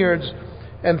them vineyards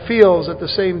and fields at the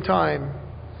same time.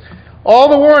 All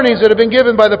the warnings that have been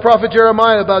given by the prophet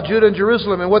Jeremiah about Judah and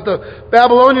Jerusalem and what the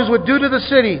Babylonians would do to the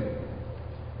city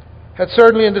had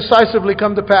certainly and decisively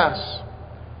come to pass.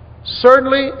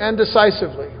 Certainly and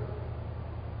decisively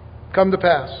come to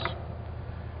pass.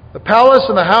 The palace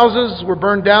and the houses were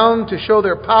burned down to show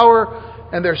their power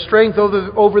and their strength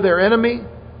over their enemy,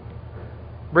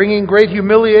 bringing great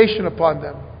humiliation upon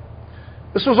them.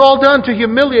 This was all done to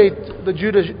humiliate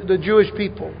the Jewish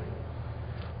people.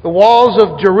 The walls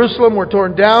of Jerusalem were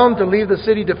torn down to leave the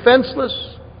city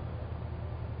defenseless.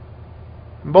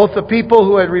 Both the people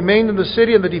who had remained in the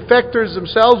city and the defectors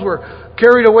themselves were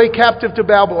carried away captive to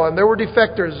Babylon. There were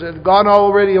defectors that had gone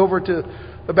already over to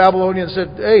the Babylonians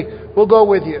and said, hey, we'll go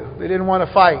with you. They didn't want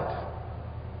to fight.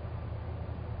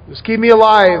 Just keep me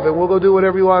alive and we'll go do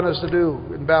whatever you want us to do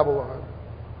in Babylon.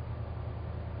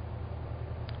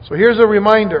 So here's a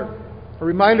reminder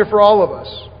for all of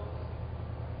us.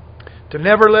 To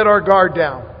never let our guard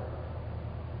down.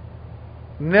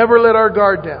 Never let our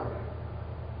guard down.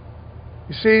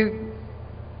 You see,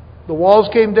 the walls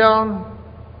came down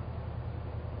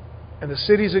and the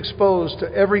city's exposed to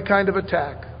every kind of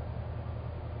attack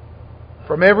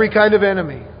from every kind of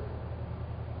enemy.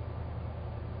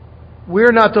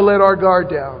 We're not to let our guard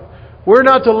down. We're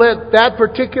not to let that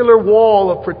particular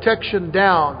wall of protection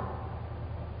down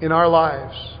in our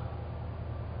lives.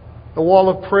 The wall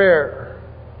of prayer.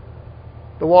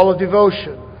 The wall of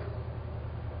devotion.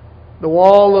 The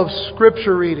wall of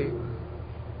scripture reading.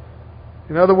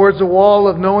 In other words, the wall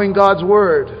of knowing God's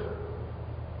Word.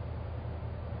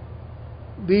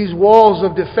 These walls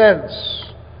of defense.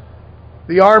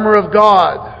 The armor of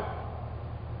God.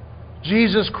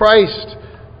 Jesus Christ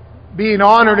being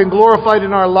honored and glorified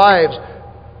in our lives.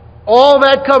 All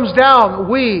that comes down.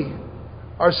 We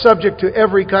are subject to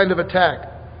every kind of attack.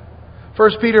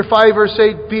 1 Peter 5 verse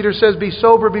 8, Peter says, be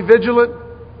sober, be vigilant.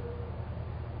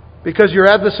 Because your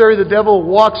adversary, the devil,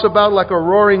 walks about like a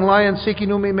roaring lion, seeking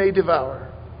whom he may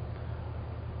devour.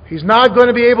 He's not going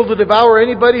to be able to devour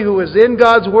anybody who is in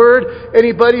God's Word,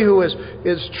 anybody who is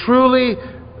truly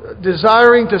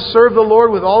desiring to serve the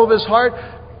Lord with all of his heart.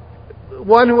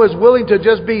 one who is willing to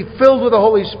just be filled with the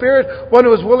Holy Spirit, one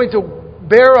who is willing to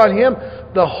bear on Him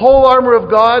the whole armor of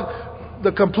God,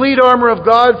 the complete armor of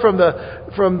God, from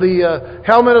the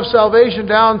helmet of salvation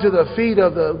down to the feet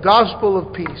of the gospel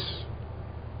of peace.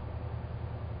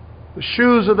 The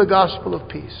shoes of the gospel of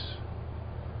peace.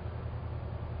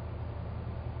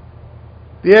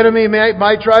 The enemy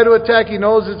might try to attack. He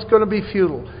knows it's going to be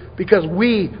futile, because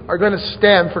we are going to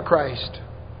stand for Christ.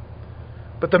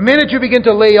 But the minute you begin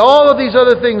to lay all of these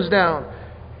other things down,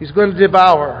 he's going to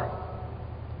devour.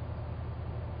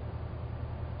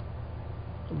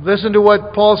 Listen to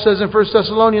what Paul says in 1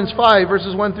 Thessalonians 5,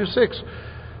 verses 1 through 6.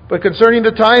 But concerning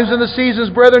the times and the seasons,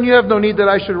 brethren, you have no need that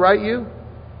I should write you.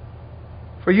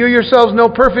 For you yourselves know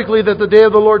perfectly that the day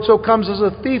of the Lord so comes as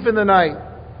a thief in the night.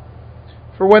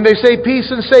 For when they say peace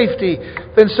and safety,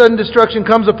 then sudden destruction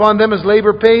comes upon them as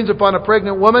labor pains upon a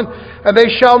pregnant woman, and they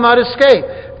shall not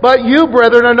escape. But you,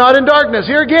 brethren, are not in darkness.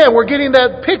 Here again, we're getting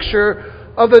that picture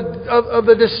of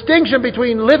the distinction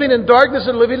between living in darkness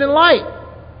and living in light.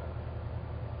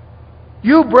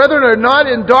 You, brethren, are not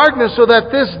in darkness, so that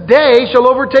this day shall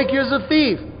overtake you as a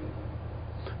thief.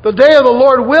 The day of the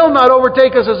Lord will not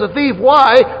overtake us as a thief.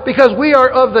 Why? Because we are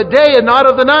of the day and not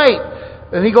of the night.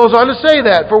 And he goes on to say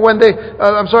that. For when they,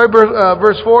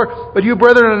 verse 4, but you,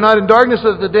 brethren, are not in darkness,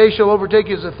 so that the day shall overtake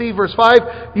you as a thief. Verse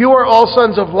 5, you are all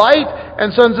sons of light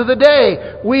and sons of the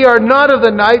day. We are not of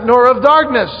the night nor of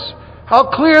darkness. How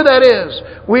clear that is.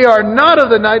 We are not of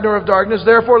the night nor of darkness.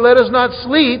 Therefore, let us not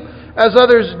sleep as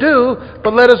others do,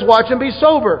 but let us watch and be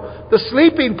sober. The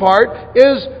sleeping part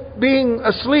is being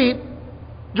asleep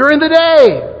during the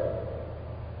day.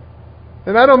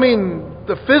 And I don't mean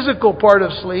the physical part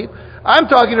of sleep. I'm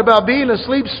talking about being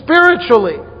asleep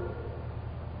spiritually.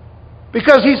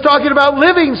 Because he's talking about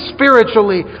living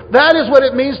spiritually. That is what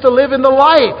it means to live in the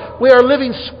light. We are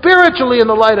living spiritually in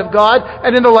the light of God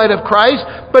and in the light of Christ.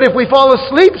 But if we fall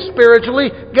asleep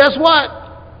spiritually, guess what?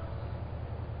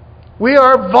 We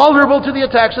are vulnerable to the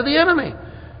attacks of the enemy.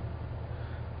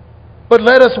 But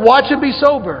let us watch and be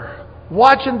sober.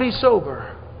 Watch and be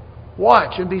sober.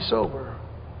 Watch and be sober.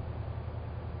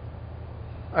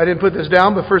 I didn't put this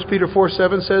down, but 1 Peter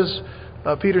 4:7 says,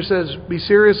 Peter says, be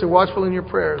serious and watchful in your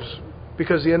prayers,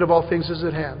 because the end of all things is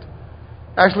at hand.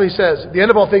 Actually, he says, the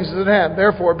end of all things is at hand.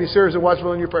 Therefore, be serious and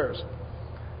watchful in your prayers.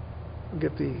 I'll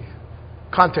get the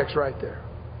context right there.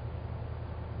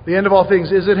 The end of all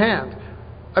things is at hand.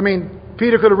 I mean,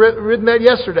 Peter could have written that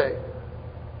yesterday.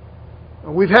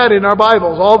 We've had it in our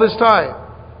Bibles all this time.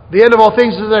 The end of all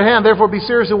things is at hand. Therefore, be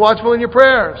serious and watchful in your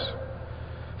prayers.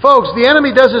 Folks, the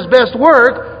enemy does his best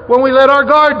work when we let our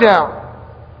guard down.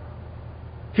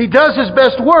 He does his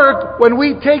best work when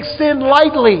we take sin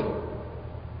lightly.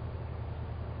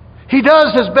 He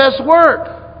does his best work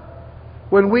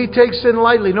when we take sin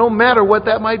lightly, no matter what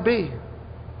that might be.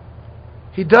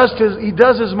 He does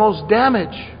his most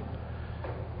damage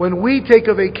when we take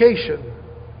a vacation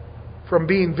from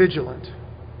being vigilant.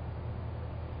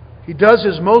 He does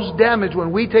his most damage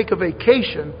when we take a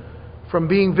vacation from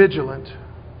being vigilant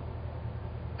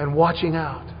and watching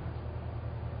out.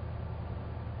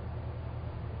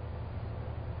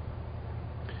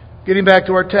 Getting back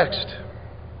to our text.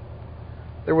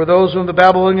 There were those whom the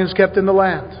Babylonians kept in the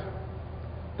land.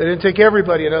 They didn't take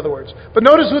everybody, in other words. But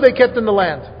notice who they kept in the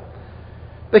land.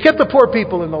 They kept the poor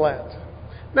people in the land.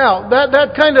 Now,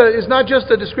 that kind of is not just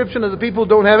a description of the people who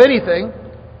don't have anything,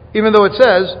 even though it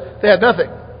says they had nothing.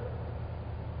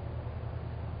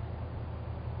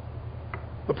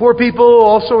 The poor people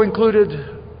also included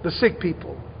the sick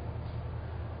people.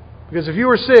 Because if you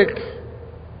were sick,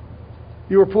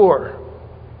 you were poor.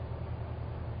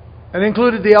 And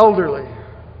included the elderly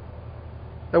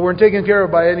that weren't taken care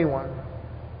of by anyone.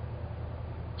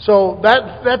 So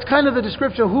that's kind of the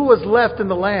description of who was left in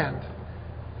the land.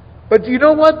 But you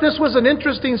know what? This was an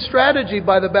interesting strategy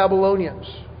by the Babylonians.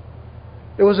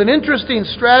 It was an interesting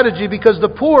strategy because the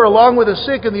poor, along with the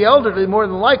sick and the elderly, more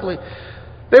than likely,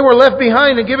 they were left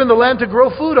behind and given the land to grow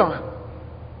food on.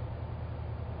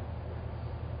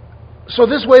 So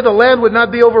this way the land would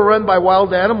not be overrun by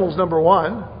wild animals, number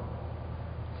one.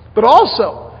 But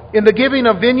also, in the giving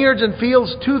of vineyards and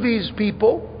fields to these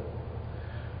people,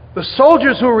 the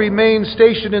soldiers who remained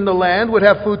stationed in the land would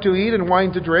have food to eat and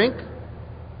wine to drink.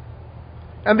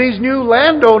 And these new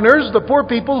landowners, the poor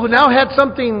people who now had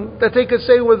something that they could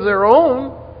say was their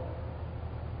own,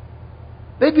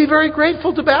 they'd be very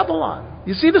grateful to Babylon.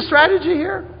 You see the strategy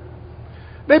here?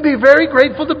 They'd be very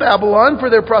grateful to Babylon for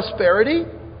their prosperity,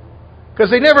 because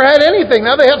they never had anything.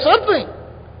 Now they have something.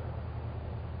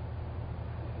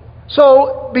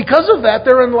 So, because of that,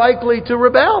 they're unlikely to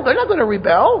rebel. They're not going to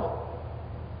rebel.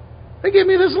 They gave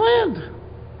me this land.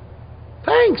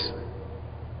 Thanks.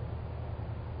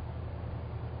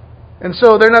 And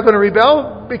so they're not going to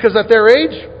rebel because at their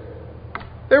age,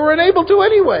 they were unable to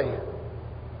anyway.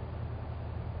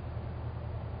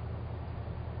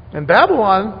 And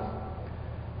Babylon,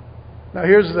 now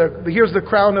here's the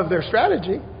crown of their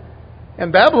strategy.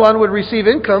 And Babylon would receive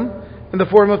income in the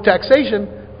form of taxation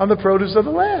on the produce of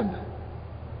the land.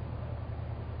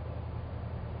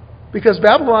 Because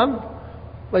Babylon,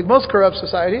 like most corrupt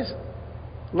societies,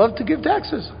 love to give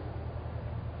taxes.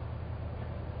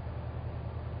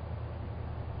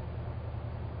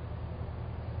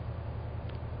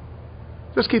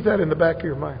 Just keep that in the back of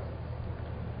your mind.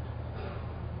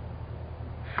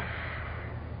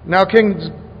 Now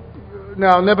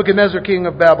Nebuchadnezzar, king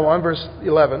of Babylon, verse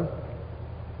 11,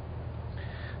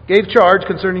 gave charge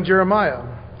concerning Jeremiah.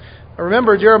 Now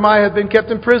remember, Jeremiah had been kept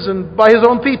in prison by his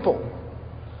own people.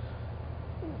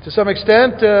 To some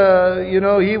extent,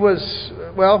 he was,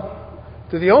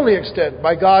 to the only extent,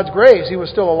 by God's grace, he was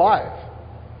still alive.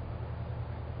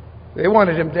 They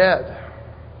wanted him dead.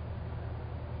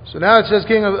 So now it says,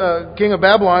 king of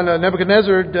Babylon,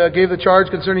 Nebuchadnezzar gave the charge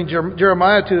concerning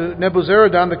Jeremiah to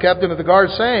Nebuzaradan, the captain of the guard,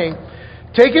 saying,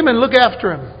 take him and look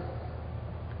after him.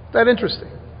 Isn't that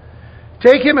interesting?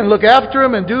 Take him and look after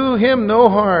him and do him no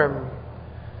harm,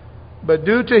 but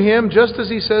do to him just as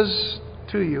he says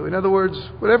to you. In other words,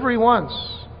 whatever he wants,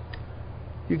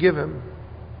 you give him.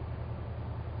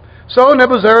 So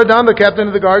Nebuzaradan, the captain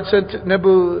of the guard, sent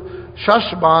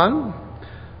Nebushashban,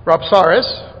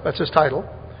 Rabsaris, that's his title,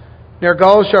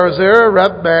 Nergal-Sharezer,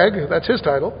 Rabbag, that's his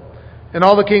title, and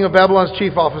all the king of Babylon's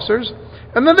chief officers.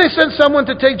 And then they sent someone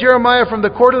to take Jeremiah from the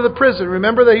court of the prison.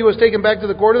 Remember that he was taken back to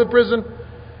the court of the prison,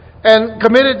 and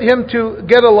committed him to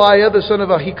Gedaliah, the son of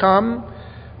Ahikam,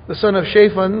 the son of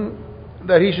Shaphan,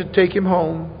 that he should take him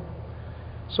home.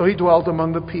 So he dwelt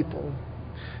among the people.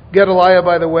 Gedaliah,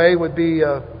 by the way, would be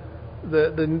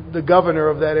the governor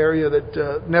of that area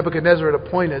that Nebuchadnezzar had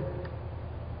appointed.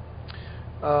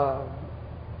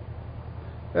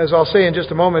 As I'll say in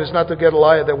just a moment, it's not the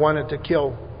Gedaliah that wanted to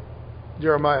kill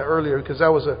Jeremiah earlier, because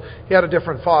he had a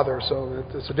different father, so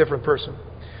it's a different person.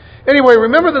 Anyway,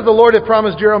 remember that the Lord had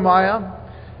promised Jeremiah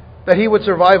that he would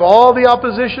survive all the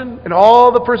opposition and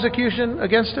all the persecution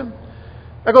against him.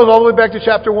 That goes all the way back to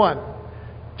chapter 1.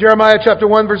 Jeremiah chapter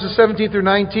 1, verses 17 through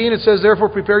 19, it says, therefore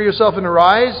prepare yourself and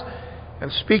arise,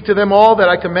 and speak to them all that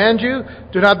I command you.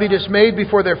 Do not be dismayed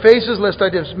before their faces, lest I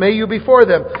dismay you before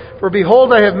them. For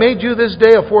behold, I have made you this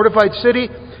day a fortified city,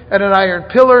 and an iron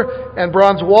pillar, and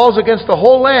bronze walls against the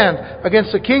whole land,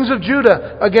 against the kings of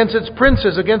Judah, against its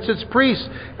princes, against its priests,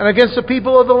 and against the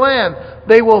people of the land.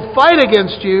 They will fight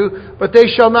against you, but they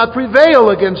shall not prevail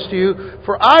against you,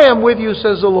 for I am with you,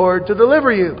 says the Lord, to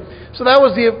deliver you. So that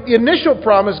was the initial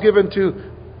promise given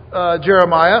to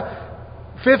Jeremiah.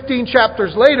 15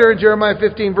 chapters later, in Jeremiah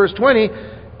 15, verse 20,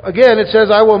 again it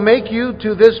says, I will make you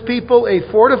to this people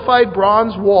a fortified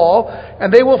bronze wall,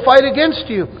 and they will fight against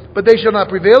you, but they shall not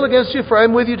prevail against you, for I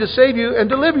am with you to save you and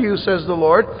deliver you, says the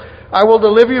Lord. I will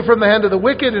deliver you from the hand of the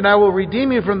wicked, and I will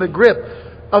redeem you from the grip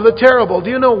of the terrible.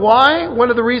 Do you know why? One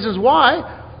of the reasons why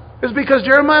is because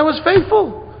Jeremiah was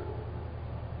faithful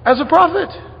as a prophet.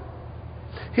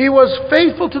 He was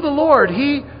faithful to the Lord.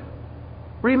 He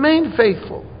remained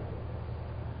faithful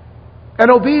and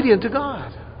obedient to God.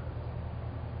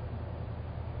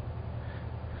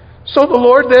 So the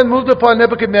Lord then moved upon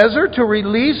Nebuchadnezzar to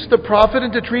release the prophet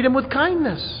and to treat him with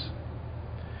kindness.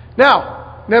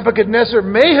 Now, Nebuchadnezzar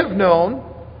may have known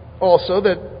also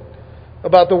that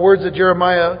about the words that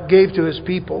Jeremiah gave to his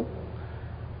people,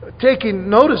 taking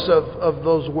notice of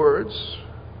those words,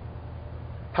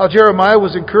 how Jeremiah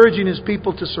was encouraging his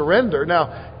people to surrender.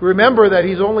 Now, remember that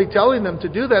he's only telling them to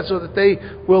do that so that they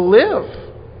will live.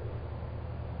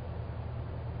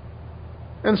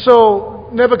 And so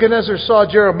Nebuchadnezzar saw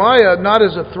Jeremiah not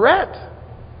as a threat,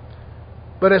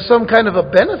 but as some kind of a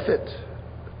benefit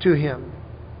to him.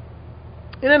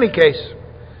 In any case,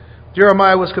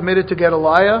 Jeremiah was committed to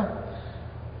Gedaliah,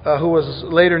 who was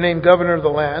later named governor of the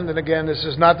land. And again, this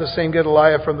is not the same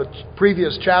Gedaliah from the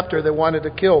previous chapter that wanted to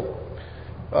kill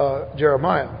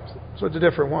Jeremiah. So it's a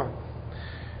different one.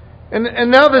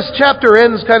 And now this chapter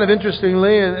ends kind of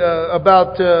interestingly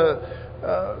about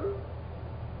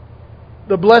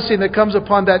the blessing that comes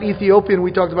upon that Ethiopian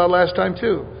we talked about last time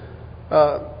too.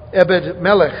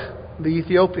 Ebed-Melech, the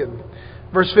Ethiopian.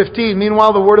 Verse 15,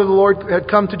 meanwhile the word of the Lord had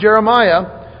come to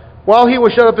Jeremiah while he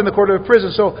was shut up in the court of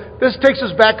prison. So this takes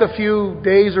us back a few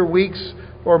days or weeks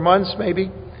or months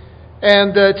maybe.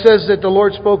 And it says that the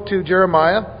Lord spoke to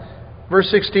Jeremiah. Verse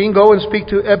 16, go and speak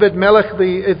to Ebed-Melech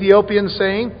the Ethiopian,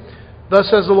 saying, thus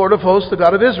says the Lord of hosts, the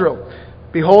God of Israel,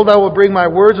 Behold, I will bring my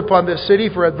words upon this city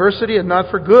for adversity and not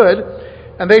for good,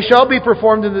 and they shall be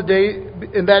performed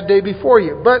in that day before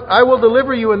you. But I will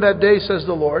deliver you in that day, says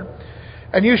the Lord,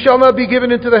 and you shall not be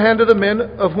given into the hand of the men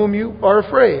of whom you are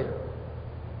afraid.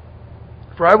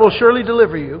 For I will surely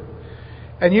deliver you,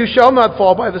 and you shall not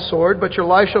fall by the sword, but your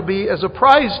life shall be as a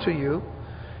prize to you,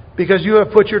 because you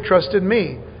have put your trust in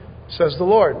me, says the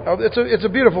Lord. Now, it's a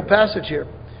beautiful passage here.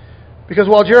 Because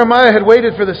while Jeremiah had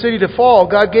waited for the city to fall,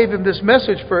 God gave him this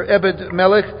message for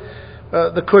Ebed-Melech,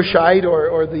 the Cushite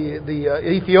or the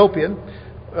Ethiopian,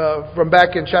 from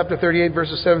back in chapter 38,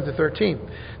 verses 7 to 13.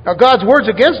 Now God's words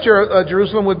against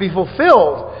Jerusalem would be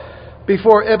fulfilled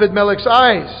before Ebed-Melech's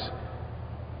eyes.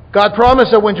 God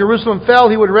promised that when Jerusalem fell,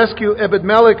 He would rescue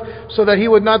Ebed-Melech so that he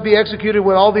would not be executed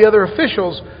with all the other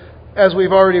officials, as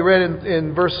we've already read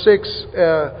in verse 6.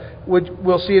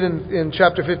 We'll see it in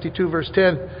chapter 52, verse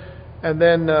 10. And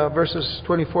then verses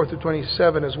 24 through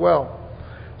 27 as well.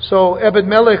 So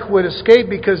Ebed-Melech would escape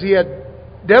because he had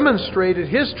demonstrated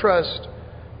his trust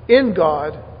in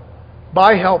God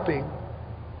by helping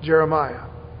Jeremiah.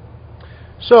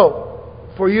 So,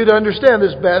 for you to understand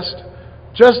this best,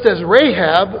 just as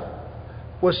Rahab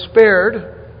was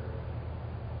spared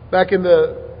back in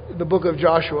the book of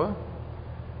Joshua,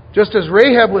 just as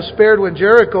Rahab was spared when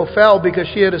Jericho fell because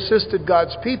she had assisted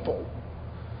God's people,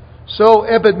 so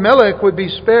Ebed-Melech would be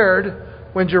spared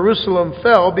when Jerusalem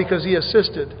fell because he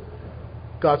assisted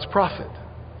God's prophet.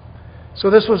 So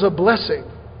this was a blessing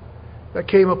that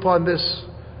came upon this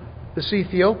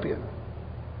Ethiopian.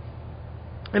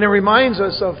 And it reminds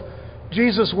us of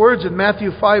Jesus' words in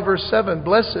Matthew 5 verse 7,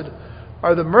 "Blessed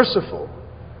are the merciful,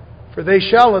 for they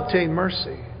shall obtain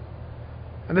mercy."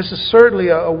 And this is certainly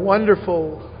a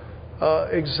wonderful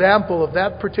example of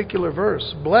that particular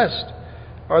verse. Blessed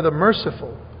are the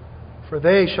merciful, for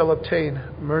they shall obtain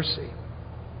mercy.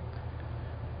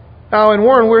 Now, in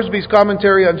Warren Wiersbe's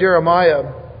commentary on Jeremiah,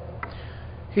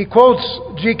 he quotes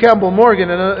G. Campbell Morgan,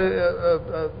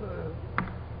 a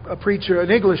preacher,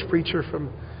 an English preacher from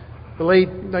the late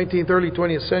 19th, early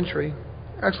 20th century,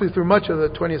 actually through much of the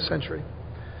 20th century.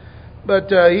 But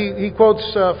he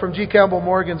quotes from G. Campbell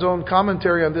Morgan's own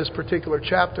commentary on this particular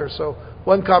chapter. So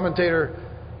one commentator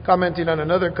commenting on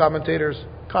another commentator's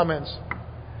comments.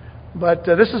 But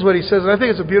this is what he says, and I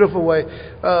think it's a beautiful way.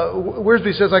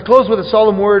 Wiersbe says, "I close with a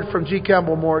solemn word from G.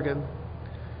 Campbell Morgan.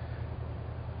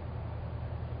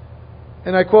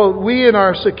 And I quote, "We in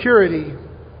our security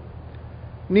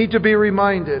need to be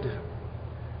reminded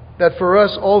that for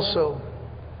us also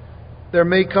there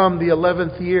may come the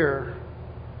 11th year."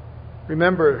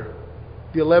 Remember,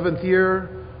 the 11th year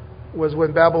was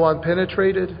when Babylon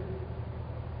penetrated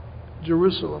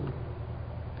Jerusalem.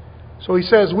 So he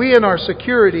says, we in our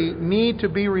security need to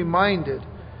be reminded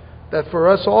that for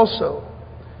us also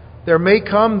there may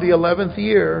come the 11th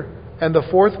year and the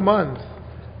 4th month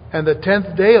and the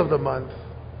 10th day of the month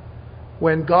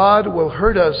when God will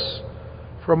hurl us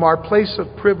from our place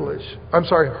of privilege,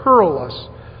 hurl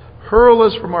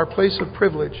us from our place of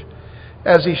privilege,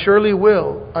 as He surely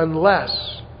will,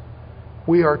 unless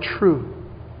we are true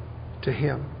to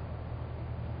Him.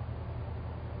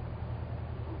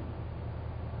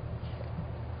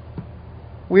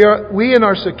 We in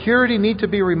our security need to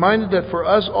be reminded that for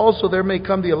us also there may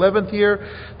come the 11th year,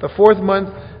 the 4th month,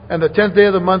 and the 10th day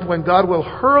of the month when God will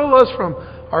hurl us from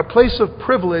our place of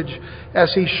privilege,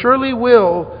 as He surely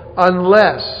will,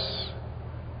 unless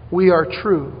we are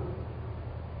true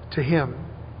to Him.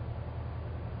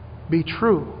 Be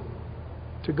true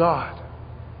to God.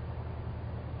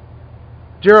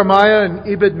 Jeremiah and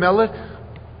Ebed-Melech,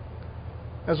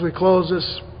 as we close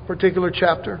this particular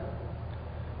chapter,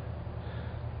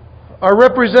 are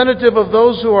representative of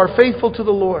those who are faithful to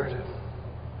the Lord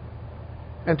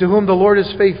and to whom the Lord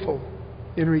is faithful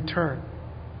in return.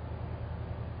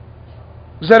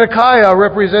 Zedekiah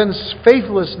represents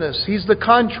faithlessness. He's the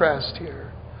contrast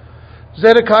here.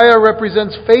 Zedekiah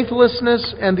represents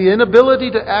faithlessness and the inability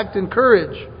to act in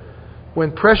courage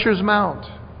when pressures mount,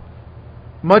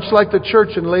 much like the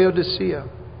church in Laodicea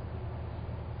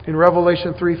in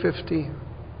Revelation 3:15.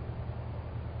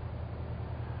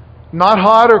 Not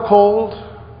hot or cold,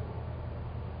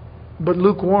 but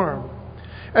lukewarm.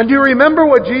 And do you remember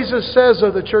what Jesus says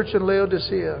of the church in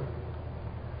Laodicea?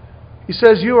 He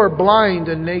says, "You are blind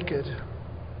and naked."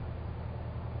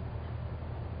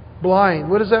 Blind.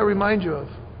 What does that remind you of?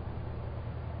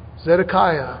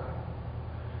 Zedekiah.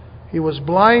 He was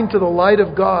blind to the light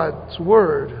of God's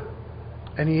Word,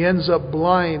 and he ends up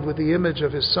blind with the image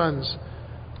of his sons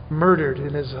murdered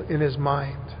in his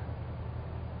mind.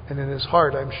 And in his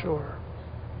heart, I'm sure.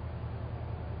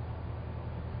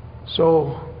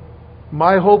 So,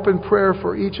 my hope and prayer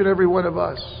for each and every one of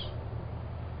us,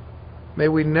 may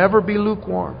we never be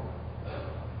lukewarm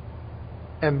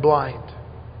and blind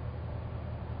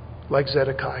like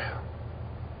Zedekiah.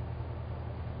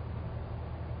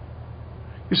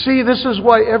 You see, this is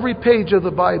why every page of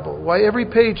the Bible, why every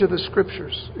page of the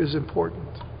Scriptures is important.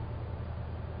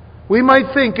 We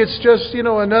might think it's just,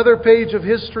 another page of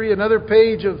history, another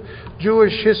page of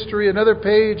Jewish history, another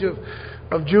page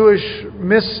of Jewish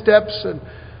missteps and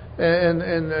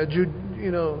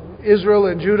Israel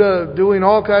and Judah doing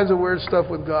all kinds of weird stuff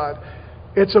with God.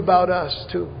 It's about us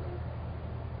too.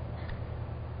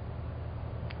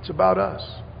 It's about us.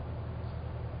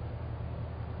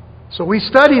 So we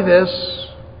study this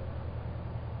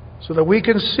so that we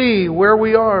can see where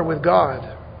we are with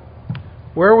God,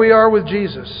 where we are with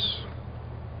Jesus.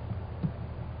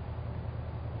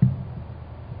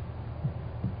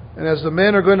 And as the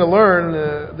men are going to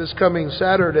learn this coming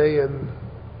Saturday in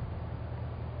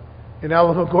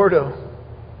Alamogordo,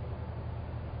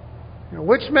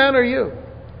 which man are you?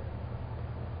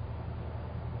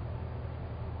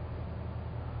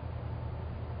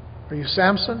 Are you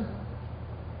Samson?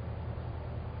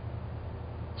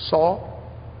 Saul?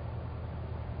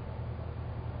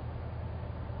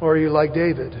 Or are you like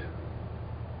David?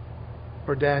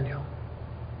 Or Daniel?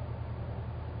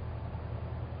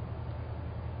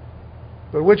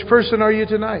 But which person are you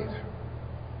tonight?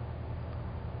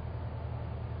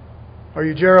 Are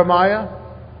you Jeremiah?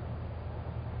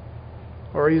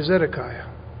 Or are you Zedekiah?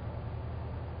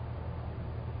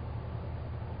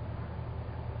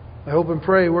 I hope and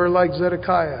pray we're like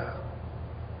Zedekiah.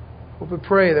 Hope and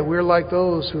pray that we're like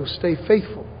those who stay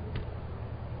faithful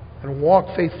and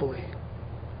walk faithfully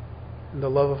in the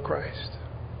love of Christ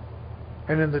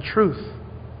and in the truth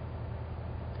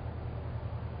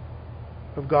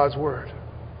of God's Word.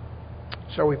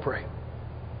 Shall we pray?